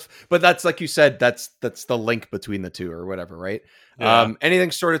what it is. That's like you said. That's the link between the two or whatever, right? Yeah.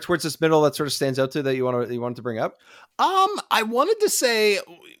 Anything sort of towards this middle that sort of stands out to that you wanted to bring up? I wanted to say,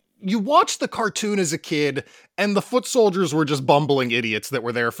 you watched the cartoon as a kid, and the foot soldiers were just bumbling idiots that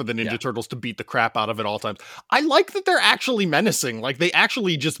were there for the Ninja Turtles to beat the crap out of at all times. I like that they're actually menacing. Like, they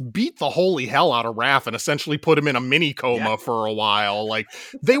actually just beat the holy hell out of Raph and essentially put him in a mini coma for a while. Like,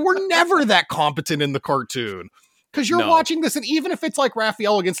 they were never that competent in the cartoon. Because you're watching this, and even if it's like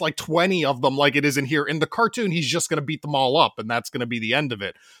Raphael against like 20 of them, like it is in here, in the cartoon, he's just going to beat them all up, and that's going to be the end of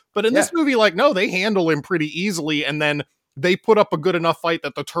it. But in this movie, like, no, they handle him pretty easily, and then they put up a good enough fight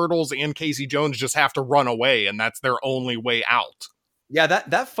that the Turtles and Casey Jones just have to run away, and that's their only way out. Yeah,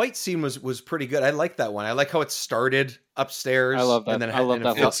 that fight scene was pretty good. I like that one. I like how it started upstairs. I love that. And then I love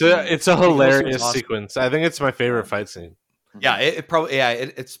that. It's a hilarious sequence. I think it's my favorite fight scene. Yeah,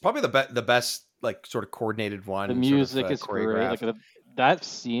 it's probably the best like sort of coordinated one. The music is great. Like that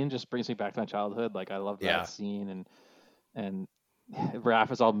scene just brings me back to my childhood. Like I love that scene, and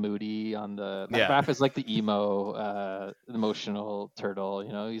Raph is all moody on the. Raph is like the emotional turtle.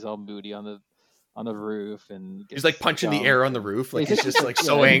 You know, he's all moody on the roof, and he's like punching the air on the roof. Like he's just like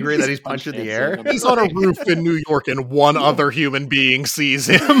so angry that he's punching the air. He's on a roof in New York, and one other human being sees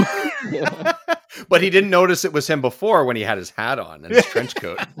him. But he didn't notice it was him before when he had his hat on and his trench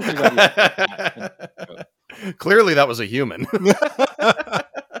coat. Clearly, that was a human. But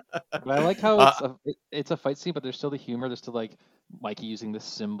I like how it's a fight scene, but there's still the humor. There's still like Mikey using the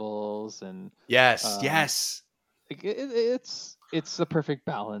symbols and yes. It's a perfect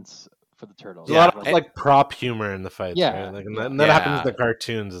balance for the Turtles. There's a lot of like prop humor in the fights. Yeah, right? And that happens in the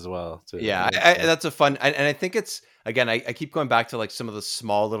cartoons as well. Too. Yeah, that's a fun, and I think it's. Again, I keep going back to like some of the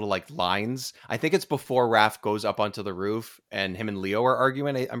small little like lines. I think it's before Raph goes up onto the roof and him and Leo are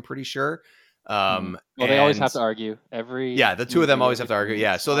arguing. I'm pretty sure. Well, they always have to argue. The two of them always have to argue.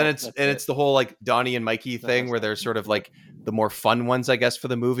 Yeah. So then it's the whole like Donnie and Mikey thing where they're sort of like the more fun ones, I guess, for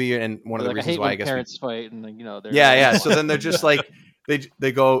the movie. And one of the reasons why I guess parents fight and they're so then they're just like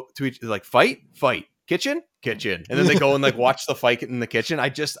they go to each like fight. kitchen, and then they go and like watch the fight in the kitchen.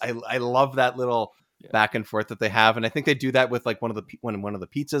 I love that little back and forth that they have, and I think they do that with like when one of the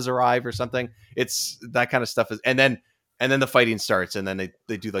pizzas arrive or something. It's that kind of stuff and then the fighting starts, and then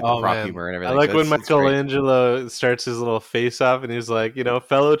they do like the prop humor and everything. I like so when Michelangelo starts his little face off, and he's like,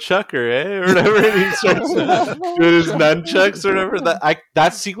 fellow chucker, eh, or whatever, and he starts doing his nunchucks or whatever.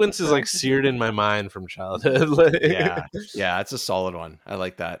 That sequence is like seared in my mind from childhood. yeah, it's a solid one. I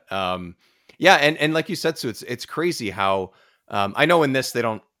like that. Yeah, and like you said, Sue, it's crazy how I know in this they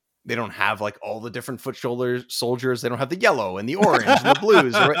don't have like all the different foot soldiers. They don't have the yellow and the orange and the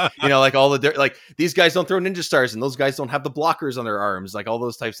blues, like all the like these guys don't throw ninja stars, and those guys don't have the blockers on their arms, like all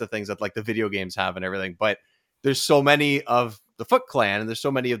those types of things that like the video games have and everything. But there's so many of the Foot Clan, and there's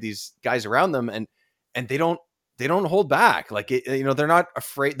so many of these guys around them, and they don't hold back. Like they're not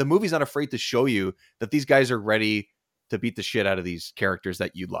afraid. The movie's not afraid to show you that these guys are ready to beat the shit out of these characters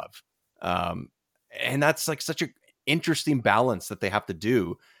that you love. And that's like such an interesting balance that they have to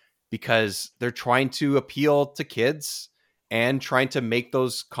do, because they're trying to appeal to kids and trying to make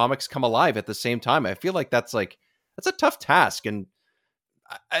those comics come alive at the same time. I feel like that's a tough task. And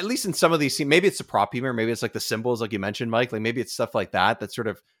at least in some of these scenes, maybe it's the prop humor, maybe it's like the symbols, like you mentioned, Mike, like maybe it's stuff like that sort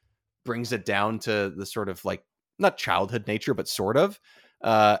of brings it down to the sort of like not childhood nature, but sort of.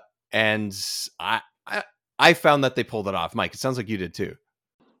 And I found that they pulled it off. Mike, it sounds like you did too.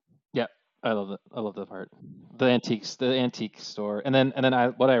 Yeah, I love it. I love that part. The antique store, and then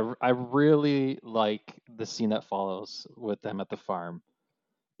I really like the scene that follows with them at the farm,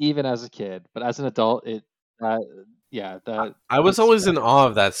 even as a kid, but as an adult, I was always in awe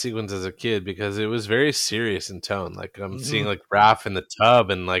of that sequence as a kid, because it was very serious in tone. Like I'm seeing like Raph in the tub,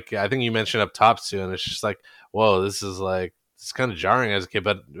 and like I think you mentioned up top too, and it's just like, whoa, this is like, it's kind of jarring as a kid.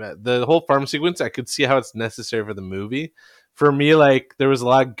 But the whole farm sequence, I could see how it's necessary for the movie. For me, like there was a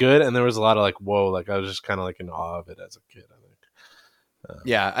lot of good, and there was a lot of like, whoa, like I was just kind of like in awe of it as a kid, I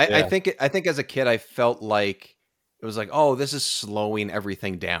think. I think as a kid I felt like it was like, oh, this is slowing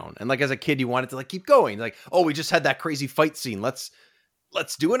everything down. And like as a kid you wanted to like keep going. Like, oh, we just had that crazy fight scene. Let's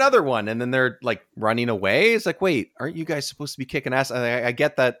do another one. And then they're like running away. It's like, wait, aren't you guys supposed to be kicking ass? I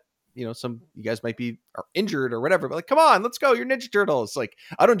get that, some you guys might be injured or whatever, but like, come on, let's go. You're Ninja Turtles. Like,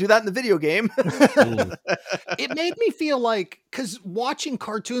 I don't do that in the video game. It made me feel like, because watching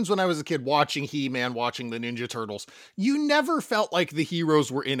cartoons when I was a kid, watching He-Man, watching the Ninja Turtles, you never felt like the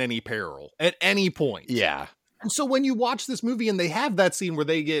heroes were in any peril at any point. Yeah. And so when you watch this movie and they have that scene where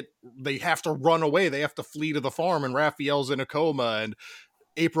they have to run away, they have to flee to the farm, and Raphael's in a coma, and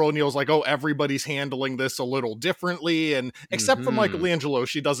April O'Neil's like, oh, everybody's handling this a little differently. And except for Michelangelo,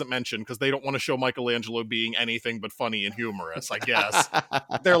 she doesn't mention, because they don't want to show Michelangelo being anything but funny and humorous, I guess.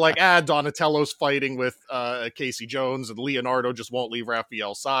 They're like, Donatello's fighting with Casey Jones, and Leonardo just won't leave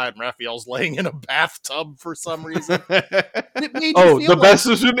Raphael's side, and Raphael's laying in a bathtub for some reason. It made you feel the best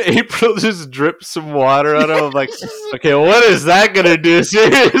was when April just drips some water on him. I'm like, okay, what is that gonna do?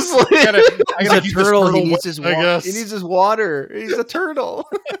 Seriously? He's a turtle. He needs his water. He needs his water. He's a turtle.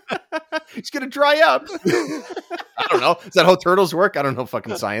 He's gonna dry up. I don't know. Is that how turtles work? I don't know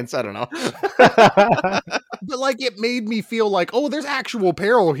fucking science. I don't know. But like, it made me feel like, oh, there's actual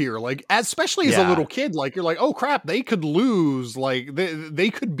peril here. Like, especially as a little kid, like you're like, oh crap, they could lose. Like they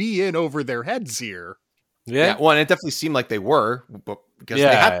could be in over their heads here. Yeah. Well, and it definitely seemed like they were, but because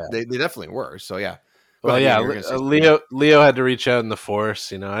they definitely were. So yeah. Well, yeah, Leo had to reach out in the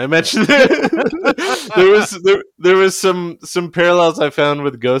Force. I mentioned there was some parallels I found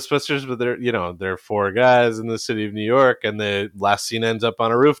with Ghostbusters, but there are four guys in the city of New York, and the last scene ends up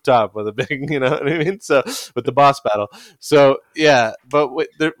on a rooftop with a big, you know what I mean? So with the boss battle. So yeah, but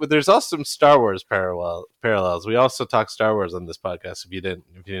there's also some Star Wars parallels. We also talk Star Wars on this podcast. If you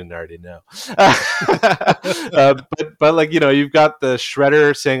didn't already know, but like you've got the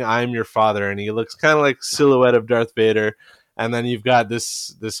Shredder saying "I'm your father," and he looks kind of like silhouette of Darth Vader, and then you've got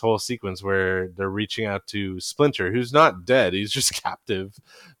this whole sequence where they're reaching out to Splinter, who's not dead, he's just captive,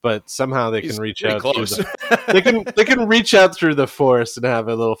 but somehow they can reach out close. They can reach out through the Force and have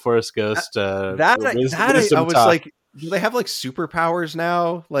a little Force ghost. I was like, do they have like superpowers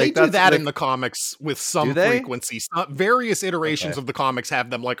now? Like they do that in the comics with some frequency. Various iterations of the comics have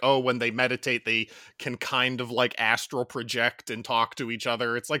them like, oh, when they meditate, they can kind of like astral project and talk to each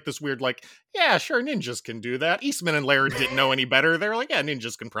other. It's like this weird, like, yeah, sure, ninjas can do that. Eastman and Laird didn't know any better. They're like, yeah,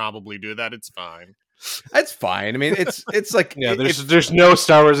 ninjas can probably do that. It's fine. That's fine. I mean, it's like there's no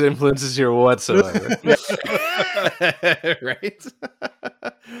Star Wars influences here whatsoever. Right?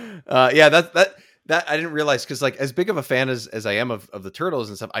 Yeah, that I didn't realize, because like as big of a fan as I am of the Turtles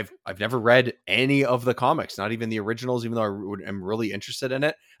and stuff, I've never read any of the comics, not even the originals, even though I'm really interested in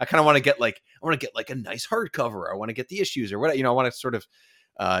it. I kind of want to get like a nice hardcover. I want to get the issues or what, I want to sort of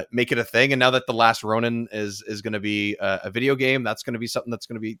make it a thing. And now that The Last Ronin is going to be a video game, that's going to be something that's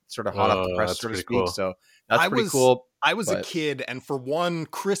going to be sort of hot off the press, so to speak. Cool. So that's pretty cool. I was a kid, and for one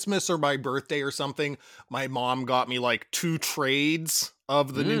Christmas or my birthday or something, my mom got me like 2 trades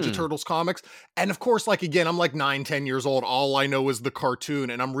of the Ninja Turtles comics. And of course, like, again, I'm like 9-10 years old. All I know is the cartoon,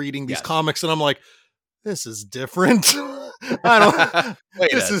 and I'm reading these comics and I'm like, this is different. I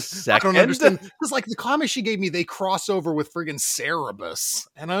don't understand. Because like the comics she gave me, they cross over with friggin' Cerebus.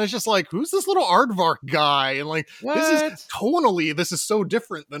 And I was just like, who's this little aardvark guy? And like, this is so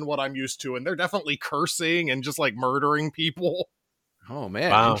different than what I'm used to. And they're definitely cursing and just like murdering people. Oh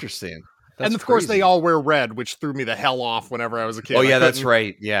man, interesting. And of course they all wear red, which threw me the hell off whenever I was a kid. Oh yeah, that's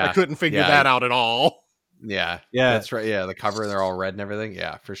right. Yeah. I couldn't figure that out at all. Yeah. That's right. Yeah. The cover, they're all red and everything.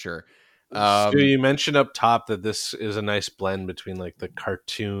 Yeah, for sure. So you mentioned up top that this is a nice blend between like the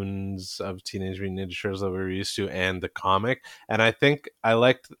cartoons of Teenage Mutant Ninja Turtles that we were used to and the comic. And I think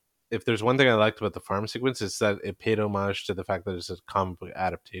if there's one thing I liked about the farm sequence, is that it paid homage to the fact that it's a comic book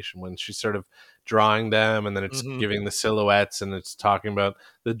adaptation, when she's sort of drawing them and then it's giving the silhouettes and it's talking about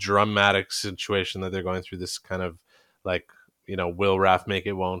the dramatic situation that they're going through, this kind of like, will Raph make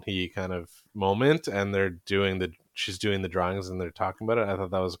it, won't he kind of moment. And she's doing the drawings and they're talking about it. I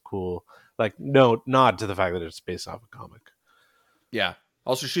thought that was a cool, like, nod to the fact that it's based off a comic. Yeah.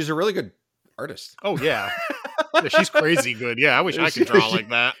 Also, she's a really good artist. Oh yeah. She's crazy good. Yeah, I wish I could draw like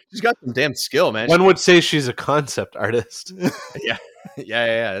that. She's got some damn skill, man. One would say she's a concept artist. Yeah.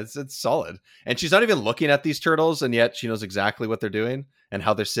 It's solid. And she's not even looking at these turtles, and yet she knows exactly what they're doing and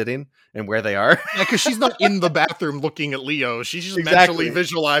how they're sitting and where they are. Yeah, because she's not in the bathroom looking at Leo. She's just mentally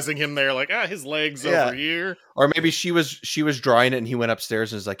visualizing him there, like, his legs over here. Or maybe she was drawing it and he went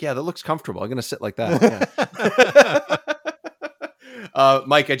upstairs and was like, yeah, that looks comfortable. I'm gonna sit like that. Yeah.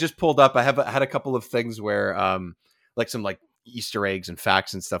 Mike, I just pulled up. I had a couple of things where like some like Easter eggs and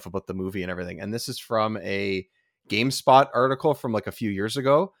facts and stuff about the movie and everything. And this is from a GameSpot article from like a few years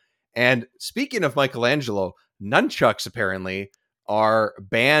ago. And speaking of Michelangelo, nunchucks apparently are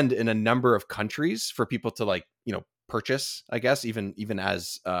banned in a number of countries for people to like, purchase, I guess, even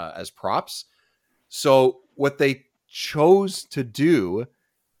as props. So what they chose to do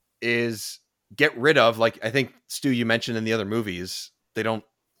is get rid of, like, I think, Stu, you mentioned in the other movies, they don't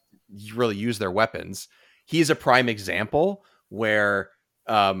really use their weapons. He's a prime example where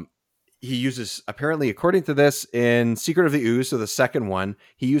he uses, apparently, according to this, in Secret of the Ooze, so the second one,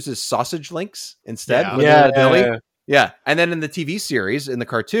 he uses sausage links instead. Yeah. And then in the TV series, in the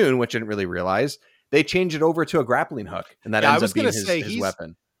cartoon, which I didn't really realize, they change it over to a grappling hook, and that ends up being his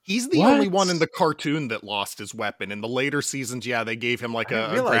weapon. He's the only one in the cartoon that lost his weapon. In the later seasons, they gave him like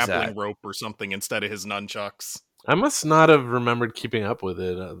a grappling rope or something instead of his nunchucks. I must not have remembered keeping up with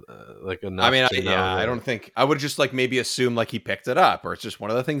it like enough. I mean, I don't think I would just like maybe assume like he picked it up, or it's just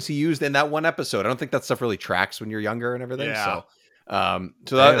one of the things he used in that one episode. I don't think that stuff really tracks when you're younger and everything. Yeah.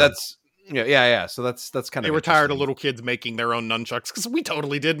 So that's. Yeah. So that's kind of. They were tired of little kids making their own nunchucks, because we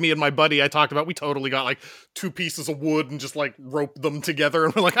totally did. Me and my buddy I talked about, we totally got like 2 pieces of wood and just like roped them together,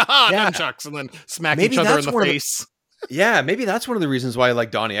 and we're like, nunchucks, and then smack each other in the face. Yeah, maybe that's one of the reasons why I like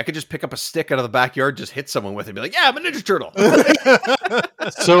Donnie. I could just pick up a stick out of the backyard, just hit someone with it, and be like, "Yeah, I'm a Ninja Turtle."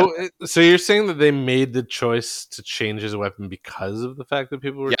 So you're saying that they made the choice to change his weapon because of the fact that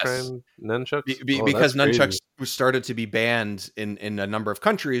people were trying nunchucks? Because nunchucks started to be banned in a number of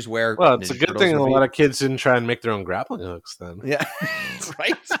countries where. Well, it's a good thing a lot of kids didn't try and make their own grappling hooks then. Yeah,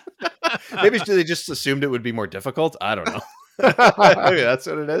 right. Maybe they just assumed it would be more difficult. I don't know. Maybe that's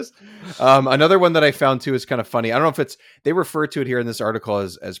what it is. Another one that I found too is kind of funny. I don't know if they refer to it here in this article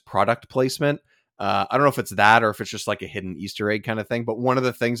as product placement. I don't know if it's that or if it's just like a hidden Easter egg kind of thing. But one of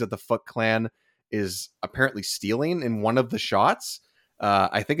the things that the Foot Clan is apparently stealing in one of the shots,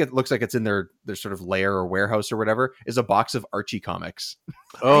 I think it looks like it's in their sort of lair or warehouse or whatever, is a box of Archie comics.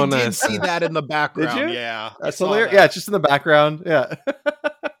 Oh, nice. I did see that in the background. Did you? Yeah, that's hilarious. Yeah, it's just in the background. Yeah,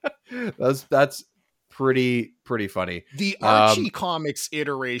 that's pretty funny. The Archie comics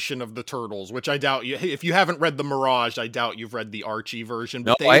iteration of the Turtles, which I doubt if you haven't read the Mirage, I doubt you've read the Archie version.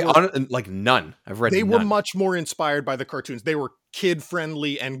 But none. I've read. They were much more inspired by the cartoons. They were kid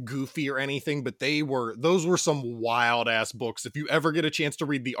friendly and goofy or anything, but those were some wild ass books. If you ever get a chance to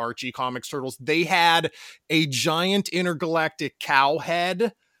read the Archie comics Turtles, they had a giant intergalactic cow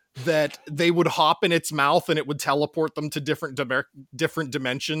head that they would hop in its mouth and it would teleport them to different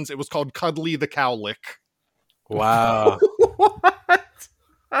dimensions. It was called Cuddly the Cowlick. Wow. What?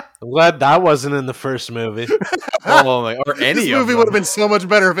 I'm glad that wasn't in the first movie. Oh my, or any This of movie them. would have been so much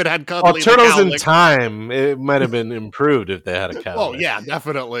better if it had Well, Cuddly. Turtles the in Cowlick. Time, it might have been improved if they had a cow. Oh yeah,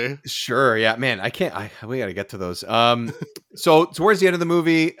 definitely. Sure, yeah, man. We got to get to those. So towards the end of the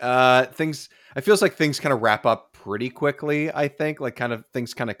movie, it feels like things kind of wrap up pretty quickly. I think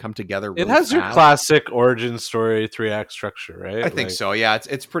things kind of come together. It Really has your fast. classic origin story 3-act structure, right? I think so. Yeah,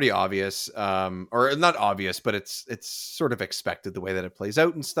 it's pretty obvious, or not obvious, but it's sort of expected the way that it plays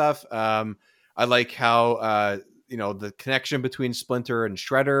out and stuff. I like how the connection between Splinter and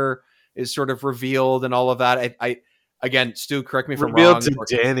Shredder is sort of revealed and all of that. I again, Stu, correct me if I'm wrong. Revealed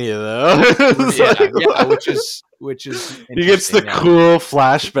to Danny though. yeah, which is he gets the interesting, cool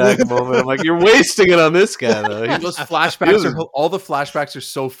flashback moment. I'm like, you're wasting it on this guy though. Those flashbacks all the flashbacks are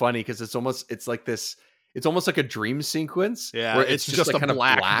so funny because it's almost like a dream sequence. Yeah, where it's just a kind of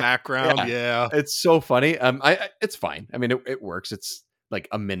black background. Yeah. It's so funny. It's fine. I mean, it works. It's like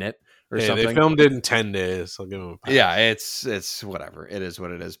a minute or something. They filmed it in 10 days. I'll give them a pass. Yeah, it's whatever. It is what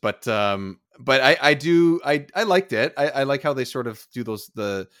it is. But I liked it. I like how they sort of do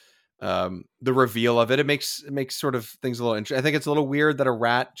the reveal of it. It makes sort of things a little interesting. I think it's a little weird that a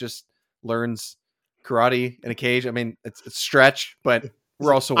rat just learns karate in a cage. I mean, it's a stretch, but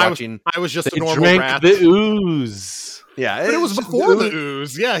we're also watching. I was just They a normal drank rat. the ooze. Yeah, But it was before the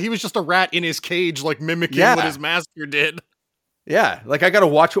ooze. Yeah, he was just a rat in his cage, like mimicking what his master did. Yeah, like I got to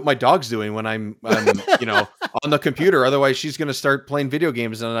watch what my dog's doing when I'm on the computer. Otherwise, she's going to start playing video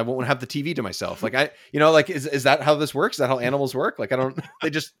games, and I won't have the TV to myself. Like is that how this works? Is that how animals work? Like they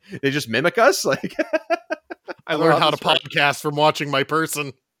just mimic us. Like I learned how to podcast from watching my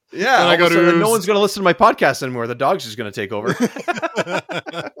person. Yeah, I go to no one's going to listen to my podcast anymore. The dog's just going to take over.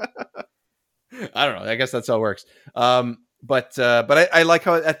 I don't know. I guess that's how it works. But I like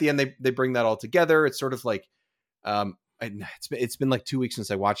how at the end they bring that all together. It's sort of like, it's been like 2 weeks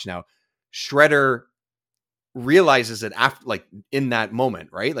since I watched now. Shredder realizes it after, like in that moment,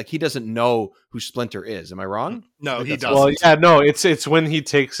 right? Like he doesn't know who Splinter is. Am I wrong? No, he doesn't. Well, yeah, no, it's when he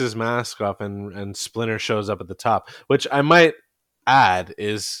takes his mask off and Splinter shows up at the top, which I might add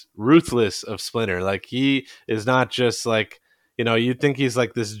is ruthless of Splinter. Like he is not just like, you'd think he's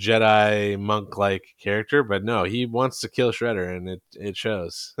like this Jedi monk like character, but no, he wants to kill Shredder, and it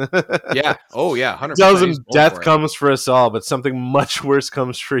shows. Yeah. Oh yeah. 100%. Tells him death comes for us all, but something much worse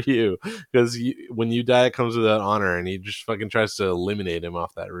comes for you, because when you die, it comes without honor, and he just fucking tries to eliminate him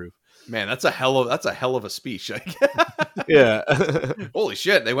off that roof. Man, that's a hell of a speech. Yeah. Holy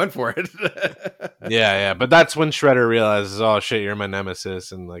shit, they went for it. Yeah. But that's when Shredder realizes, oh shit, you're my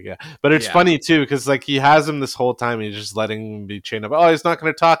nemesis, and like, yeah. But it's funny too, because like he has him this whole time, he's just letting him be chained up. Oh, he's not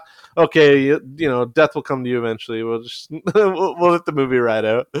going to talk. Okay, death will come to you eventually. We'll just we'll let the movie ride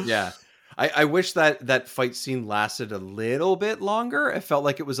out. Yeah. I wish that fight scene lasted a little bit longer. It felt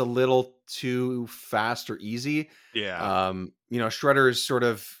like it was a little too fast or easy. Yeah. Shredder is sort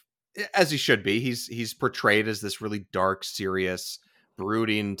of, as he should be. He's portrayed as this really dark, serious,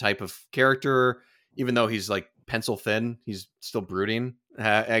 brooding type of character. Even though he's like pencil thin, he's still brooding.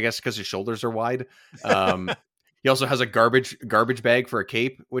 I guess because his shoulders are wide. He also has a garbage bag for a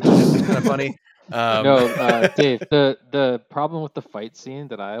cape, which is kind of funny. Dave, the problem with the fight scene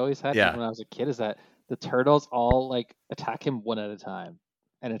that I always had when I was a kid is that the turtles all like attack him one at a time.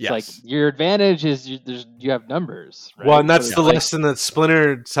 And it's like your advantage is you have numbers. Right? Well, and that's the lesson that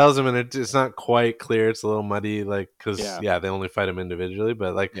Splinter tells him, and it's not quite clear. It's a little muddy, like because they only fight him individually.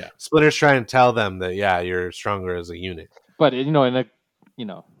 But like Splinter's trying to tell them that you're stronger as a unit. But anyways,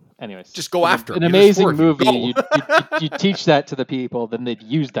 just go after an amazing movie. You teach that to the people, then they'd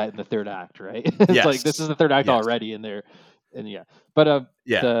use that in the third act, right? It's like this is the third act already in there, and But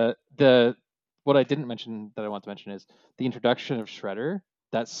the what I didn't mention that I want to mention is the introduction of Shredder.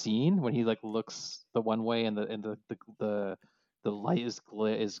 That scene when he like looks the one way and the light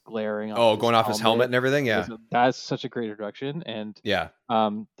is glaring. Oh, going off his helmet and everything. Yeah, that's such a great introduction. And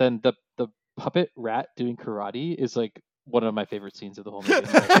then the puppet rat doing karate is like one of my favorite scenes of the whole movie.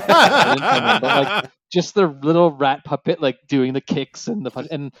 But like just the little rat puppet like doing the kicks and the punch,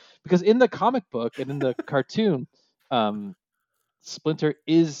 and because in the comic book and in the cartoon, Splinter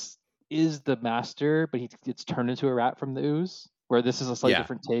is the master, but he gets turned into a rat from the ooze. Where this is a slightly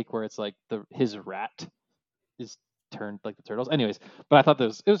different take, where it's like his rat is turned like the turtles. Anyways, but I thought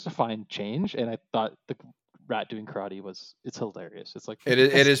it was a fine change, and I thought the rat doing karate it's hilarious. It's like it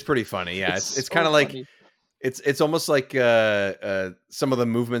is pretty funny. Yeah, it's so kind of like it's almost like some of the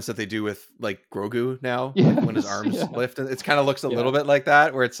movements that they do with like Grogu now when his arms lift, and it kind of looks a little bit like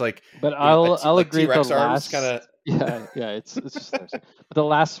that, where it's like. But I'll agree. T-Rex the last kind of it's just but the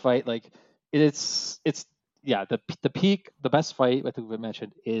last fight, like it's yeah, the peak, the best fight I think we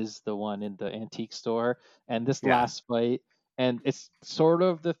mentioned is the one in the antique store, and this Yeah. last fight, and it's sort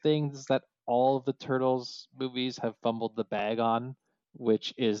of the things that all of the Turtles movies have fumbled the bag on,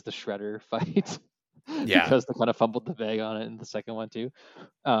 which is the Shredder fight, Yeah. because they kind of fumbled the bag on it in the second one too.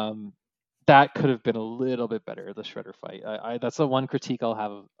 Um, that could have been a little bit better, the Shredder fight. That's the one critique I'll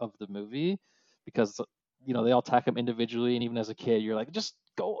have of the movie, because they all attack him individually, and even as a kid, you're like, just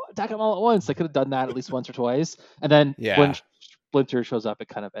go attack them all at once. They could have done that at least once or twice, and then when Yeah. Splinter shows up, it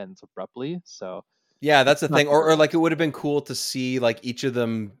kind of ends abruptly. So Yeah, that's it's the not thing. the Or like worst. it would have been cool to see like each of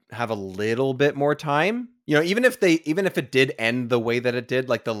them have a little bit more time. You know, even if it did end the way that it did,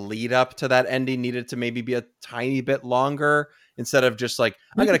 like the lead up to that ending needed to maybe be a tiny bit longer instead of just like,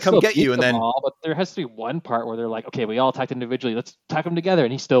 I'm You gonna could come still get beat you and them then all, but there has to be one part where they're like, okay, we all attacked individually. Let's attack them together,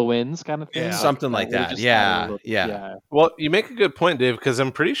 and he still wins, kind of thing. Yeah. something like Would have that. just added a Yeah. little- Yeah. Well, you make a good point, Dave, because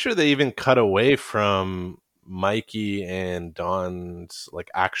I'm pretty sure they even cut away from Mikey and Don's like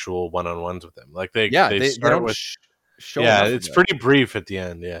actual one-on-ones with him. Like they They start don't with show yeah, enough of it's it. pretty brief at the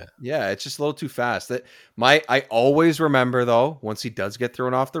end. Yeah, Yeah, it's just a little too fast. I always remember though, once he does get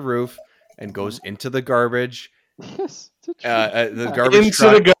thrown off the roof and goes into the garbage, Yes, it's a treat. the Yeah. garbage into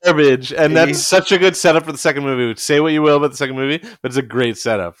truck. the garbage, and that's He's- such a good setup for the second movie. Say what you will about the second movie, but it's a great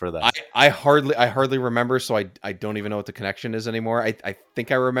setup for that. I hardly remember, so I don't even know what the connection is anymore. I think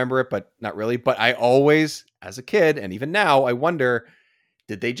I remember it, but not really. But I always, as a kid, and even now, I wonder,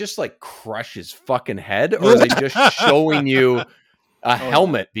 did they just like crush his fucking head, or are they just showing you a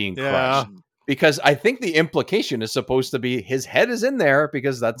helmet being Yeah. crushed? Because I think the implication is supposed to be his head is in there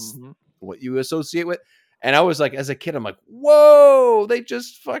because that's Mhm. what you associate with. And I was like, as a kid, I'm like, whoa, they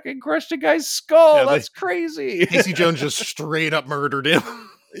just fucking crushed a guy's skull. Yeah, That's crazy. Casey Jones just straight up murdered him.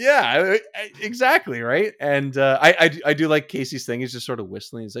 Yeah, exactly, right. And I do like Casey's thing. He's just sort of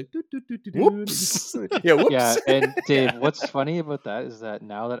whistling. He's like, doo, doo, doo, doo, doo. Whoops. Yeah, whoops. Yeah, and Dave, what's funny about that is that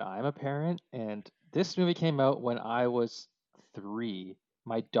now that I'm a parent, and this movie came out when I was 3,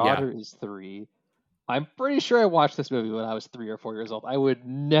 my daughter is 3. I'm pretty sure I watched this movie when I was 3 or 4 years old. I would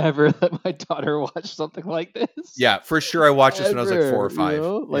never let my daughter watch something like this. Yeah, for sure. I watched this when I was like 4 or 5. Ever,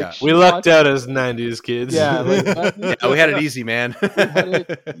 like, Yeah. she We lucked watched- out as '90s kids. Yeah, like, Yeah, we had it easy, man. we had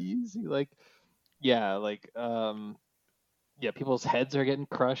it easy. Like, yeah, like, yeah, people's heads are getting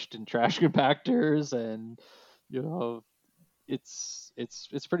crushed in trash compactors, and it's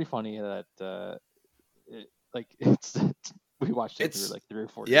pretty funny that we watched it when we were like 3 or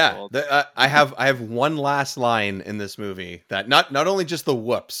 4 years Yeah, old. I have one last line in this movie that not only just the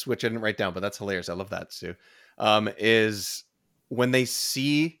whoops, which I didn't write down, but that's hilarious. I love that too. Is when they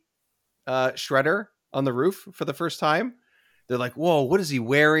see Shredder on the roof for the first time, they're like, "Whoa, what is he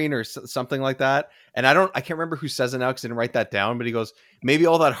wearing?" or something like that. And I can't remember who says it now because I didn't write that down. But he goes, "Maybe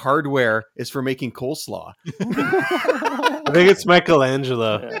all that hardware is for making coleslaw." I think it's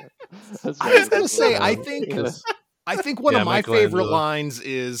Michelangelo. Yeah. That's I very was gonna good. say, I Yeah. think one Yeah, of my Michelangelo. favorite lines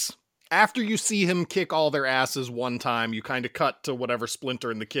is after you see him kick all their asses one time, you kind of cut to whatever Splinter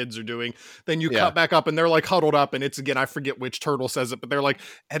and the kids are doing. Then you Yeah. cut back up and they're like huddled up, and it's again, I forget which turtle says it, but they're like,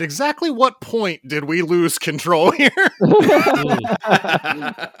 at exactly what point did we lose control here?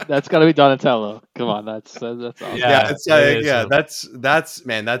 That's got to be Donatello. Come on, that's awesome. Yeah, Yeah, it's, it is yeah, him. that's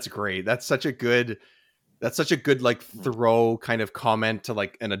man, that's great. That's such a good like throw kind of comment to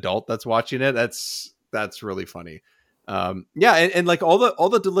like an adult that's watching it. That's really funny. Yeah, and like all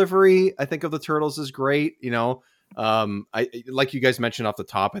the delivery I think of the turtles is great. I like you guys mentioned off the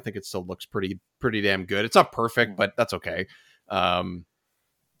top. I think it still looks pretty damn good. It's not perfect, but that's okay.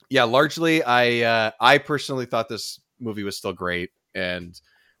 Yeah, largely I personally thought this movie was still great and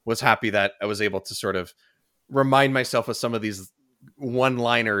was happy that I was able to sort of remind myself of some of these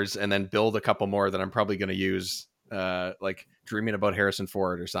one-liners and then build a couple more that I'm probably going to use, like dreaming about Harrison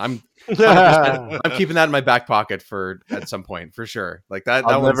Ford or something. I'm keeping that in my back pocket for at some point for sure. Like that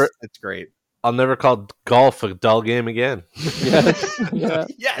it's great. I'll never call golf a dull game again. Yes. Yeah.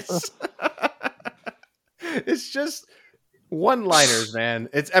 Yes. It's just one-liners, man.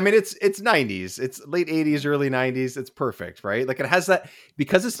 It's 90s. It's late 80s, early 90s. It's perfect, right? Like it has that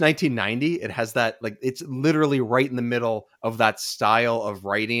because it's 1990, it has that like it's literally right in the middle of that style of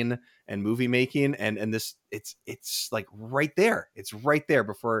writing and movie making and this it's like right there. It's right there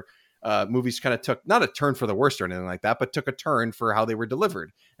before movies kind of took not a turn for the worst or anything like that, but took a turn for how they were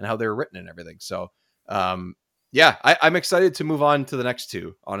delivered and how they were written and everything. So yeah, I'm excited to move on to the next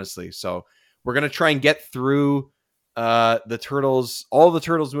two, honestly. So we're gonna try and get through the Turtles, all the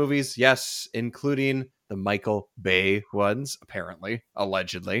Turtles movies, yes, including the Michael Bay ones, apparently,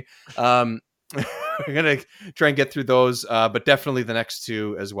 allegedly. We're gonna try and get through those, but definitely the next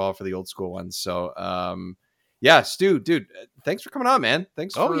two as well for the old school ones. So Yeah, Stu, dude, thanks for coming on, man.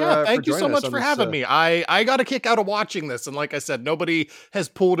 Thanks Oh for yeah, for thank you so joining us much on for this, having me. I got a kick out of watching this, and like I said, nobody has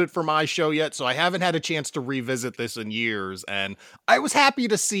pulled it for my show yet, so I haven't had a chance to revisit this in years. And I was happy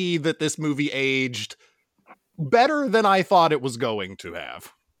to see that this movie aged better than I thought it was going to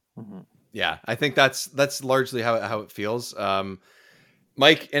have. Yeah, I think that's largely how it feels.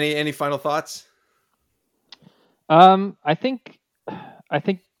 Mike, any final thoughts? I think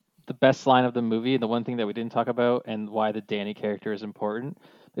the best line of the movie, and the one thing that we didn't talk about, and why the Danny character is important,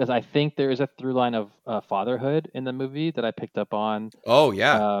 because I think there is a through line of fatherhood in the movie that I picked up on. Oh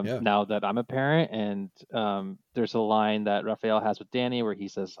yeah. Now that I'm a parent, and there's a line that Raphael has with Danny where he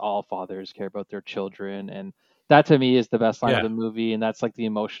says, "All fathers care about their children," and that to me is the best line of the movie, and that's like the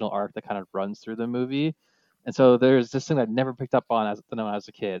emotional arc that kind of runs through the movie. And so there's this thing that I never picked up on when I was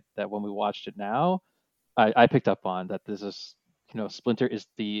a kid, that when we watched it now, I picked up on that. This is, Splinter is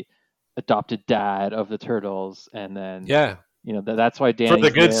the adopted dad of the turtles, and then that's why Danny's for the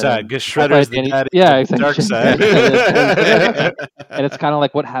good there, side, because Shredder's the daddy. Yeah, exactly. Dark side. And it's kind of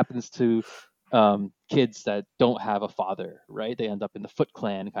like what happens to kids that don't have a father, right? They end up in the Foot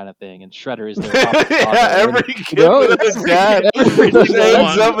Clan kind of thing, and Shredder is their father. Every kid with a dad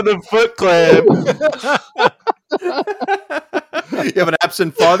ends up in the Foot Clan. You have an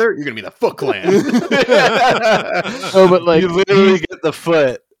absent father, you're gonna be the Foot Clan. Oh, but like you literally get the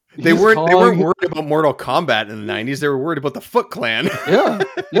foot. They weren't worried about Mortal Kombat in the 90s. They were worried about the Foot Clan. Yeah,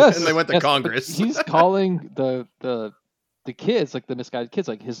 yes, and they went to Congress. He's calling the kids, like the misguided kids,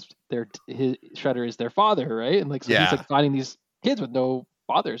 like his Shredder is their father, right? And like so he's like finding these kids with no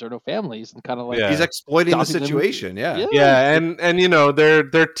fathers or no families, and kind of like he's exploiting the situation. Yeah, and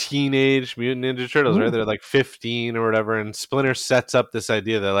they're teenage Mutant Ninja Turtles, right? They're like 15 or whatever, and Splinter sets up this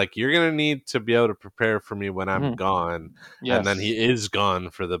idea that like you're gonna need to be able to prepare for me when I'm gone, and then he is gone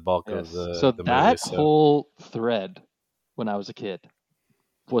for the bulk of the movie. Whole thread when I was a kid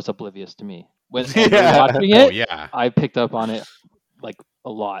was oblivious to me. When watching it, I picked up on it like a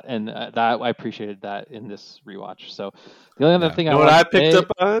lot, and that I appreciated that in this rewatch. So the only other thing I picked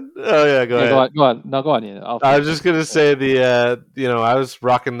up on? Oh yeah, go ahead. Go on. No, go on. I was just gonna say I was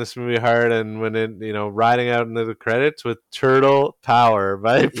rocking this movie hard, and when it riding out into the credits with Turtle Power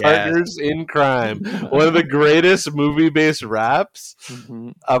by Partners in Crime, one of the greatest movie-based raps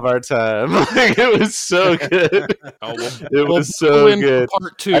of our time. Like, it was so good. It was so good.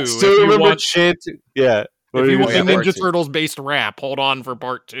 Part 2. I still remember chanting. Yeah. If you want a Ninja Turtles based rap, hold on for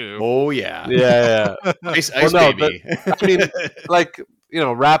part 2. Oh yeah, yeah. Ice Baby. But, I mean, like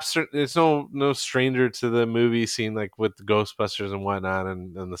raps. It's no stranger to the movie scene, like with the Ghostbusters and whatnot,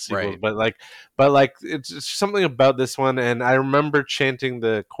 and the sequels. Right. But like, it's something about this one, and I remember chanting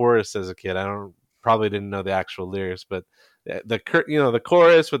the chorus as a kid. Probably didn't know the actual lyrics, but the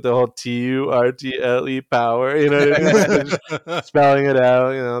chorus with the whole TURTLE power, spelling it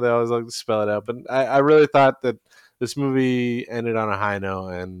out, they always like to spell it out. But I really thought that this movie ended on a high note,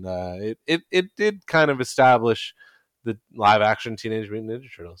 and it did kind of establish the live action Teenage Mutant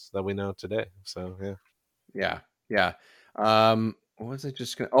Ninja Turtles that we know today. So yeah. What was I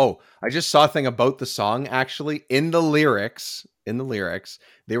just gonna? Oh, I just saw a thing about the song. Actually, in the lyrics,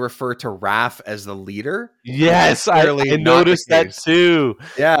 they refer to Raph as the leader. Yes, I noticed that too.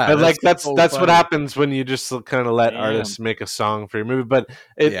 Yeah, but like that's what happens when you just kind of let artists make a song for your movie. But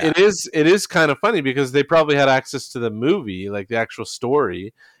it is kind of funny because they probably had access to the movie, like the actual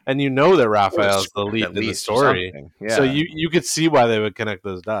story, and that Raphael's the lead in the story. Yeah. So you could see why they would connect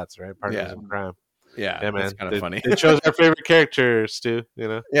those dots, right? Partners in Crime. Yeah, man, that's kind of funny. It chose our favorite character, Stu.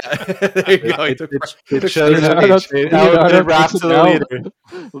 Yeah, there you go. It shows Raph to the leader.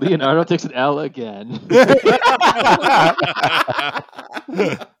 Leonardo takes an L again.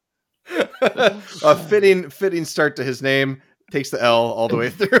 A fitting start to his name. Takes the L all the way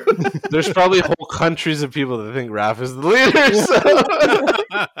through. There's probably whole countries of people that think Raph is the leader.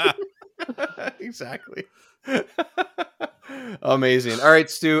 So. Exactly. Amazing. All right,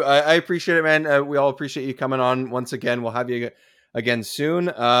 Stu, I appreciate it, man. We all appreciate you coming on once again. We'll have you again soon.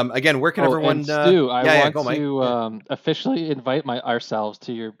 Again, where can everyone? Stu, I want to officially invite ourselves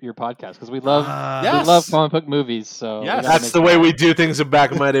to your podcast because we love comic book movies. So that's the way we do things in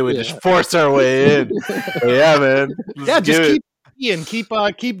Back in My Day. We just force our way in. Yeah, man. Just keep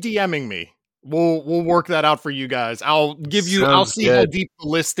DMing me. We'll work that out for you guys. I'll see how deep the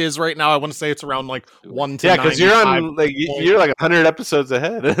list is right now. I want to say it's around like 1 to 9. Yeah, because you're like 100 episodes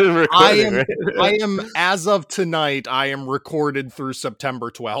ahead. I am as of tonight. I am recorded through September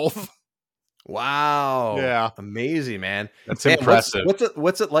 12th. Wow. Yeah. Amazing, man. That's Man, impressive.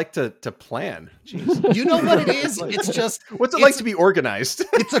 What's it like to plan? Jeez. You know what it is? It's just What's it like to be organized?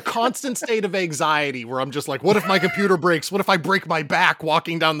 It's a constant state of anxiety where I'm just like, what if my computer breaks? What if I break my back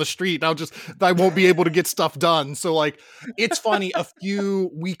walking down the street? And I won't be able to get stuff done. So like, it's funny. A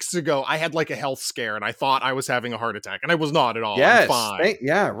few weeks ago, I had like a health scare and I thought I was having a heart attack, and I was not at all. Yes. I'm fine.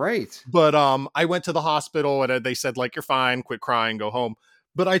 Yeah, right. But I went to the hospital and they said like, you're fine, quit crying, go home.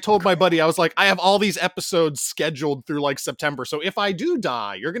 But I told my buddy, I was like, I have all these episodes scheduled through like September. So if I do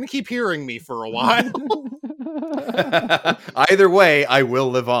die, you're going to keep hearing me for a while. Either way, I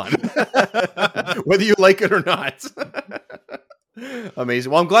will live on, whether you like it or not.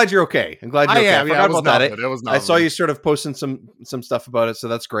 Amazing. Well, I'm glad you're okay. I'm glad you're okay. I forgot about that. It was I saw you sort of posting some stuff about it, so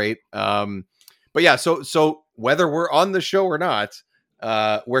that's great. But yeah, so whether we're on the show or not,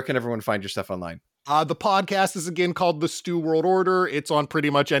 where can everyone find your stuff online? The podcast is again called The Stew World Order. It's on pretty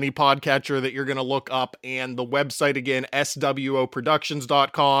much any podcatcher that you're going to look up. And the website again,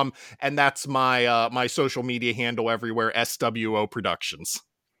 swoproductions.com. And that's my my social media handle everywhere, SWO Productions.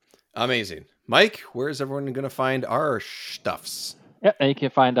 Amazing. Mike, where is everyone going to find our stuffs? Yeah, and you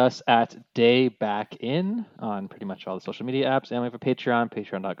can find us at Day Back In on pretty much all the social media apps. And we have a Patreon,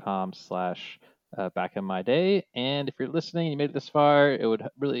 patreon.com/Back in My Day. And if you're listening and you made it this far, it would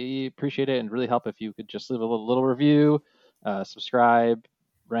really appreciate it and really help if you could just leave a little review, subscribe,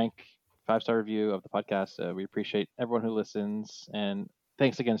 rank 5-star review of the podcast. We appreciate everyone who listens. And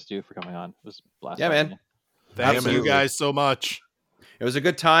thanks again, Stu, for coming on. It was a blast. Yeah, man. Thank you guys so much. It was a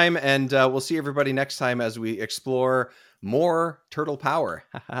good time, and we'll see everybody next time as we explore more turtle power.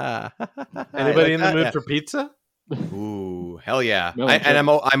 Anybody in the mood for pizza? Ooh, hell yeah! No,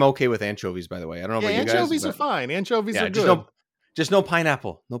 I'm okay with anchovies, by the way. I don't know about you guys. Anchovies are fine. Anchovies are just good. just no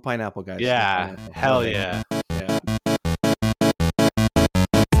pineapple. No pineapple, guys. Yeah, hell yeah. Yeah.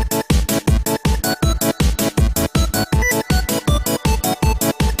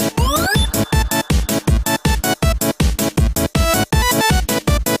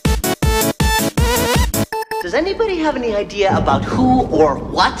 Does anybody have any idea about who or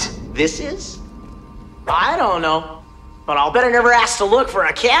what this is? I don't know, but I'll bet I never asked to look for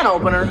a can opener.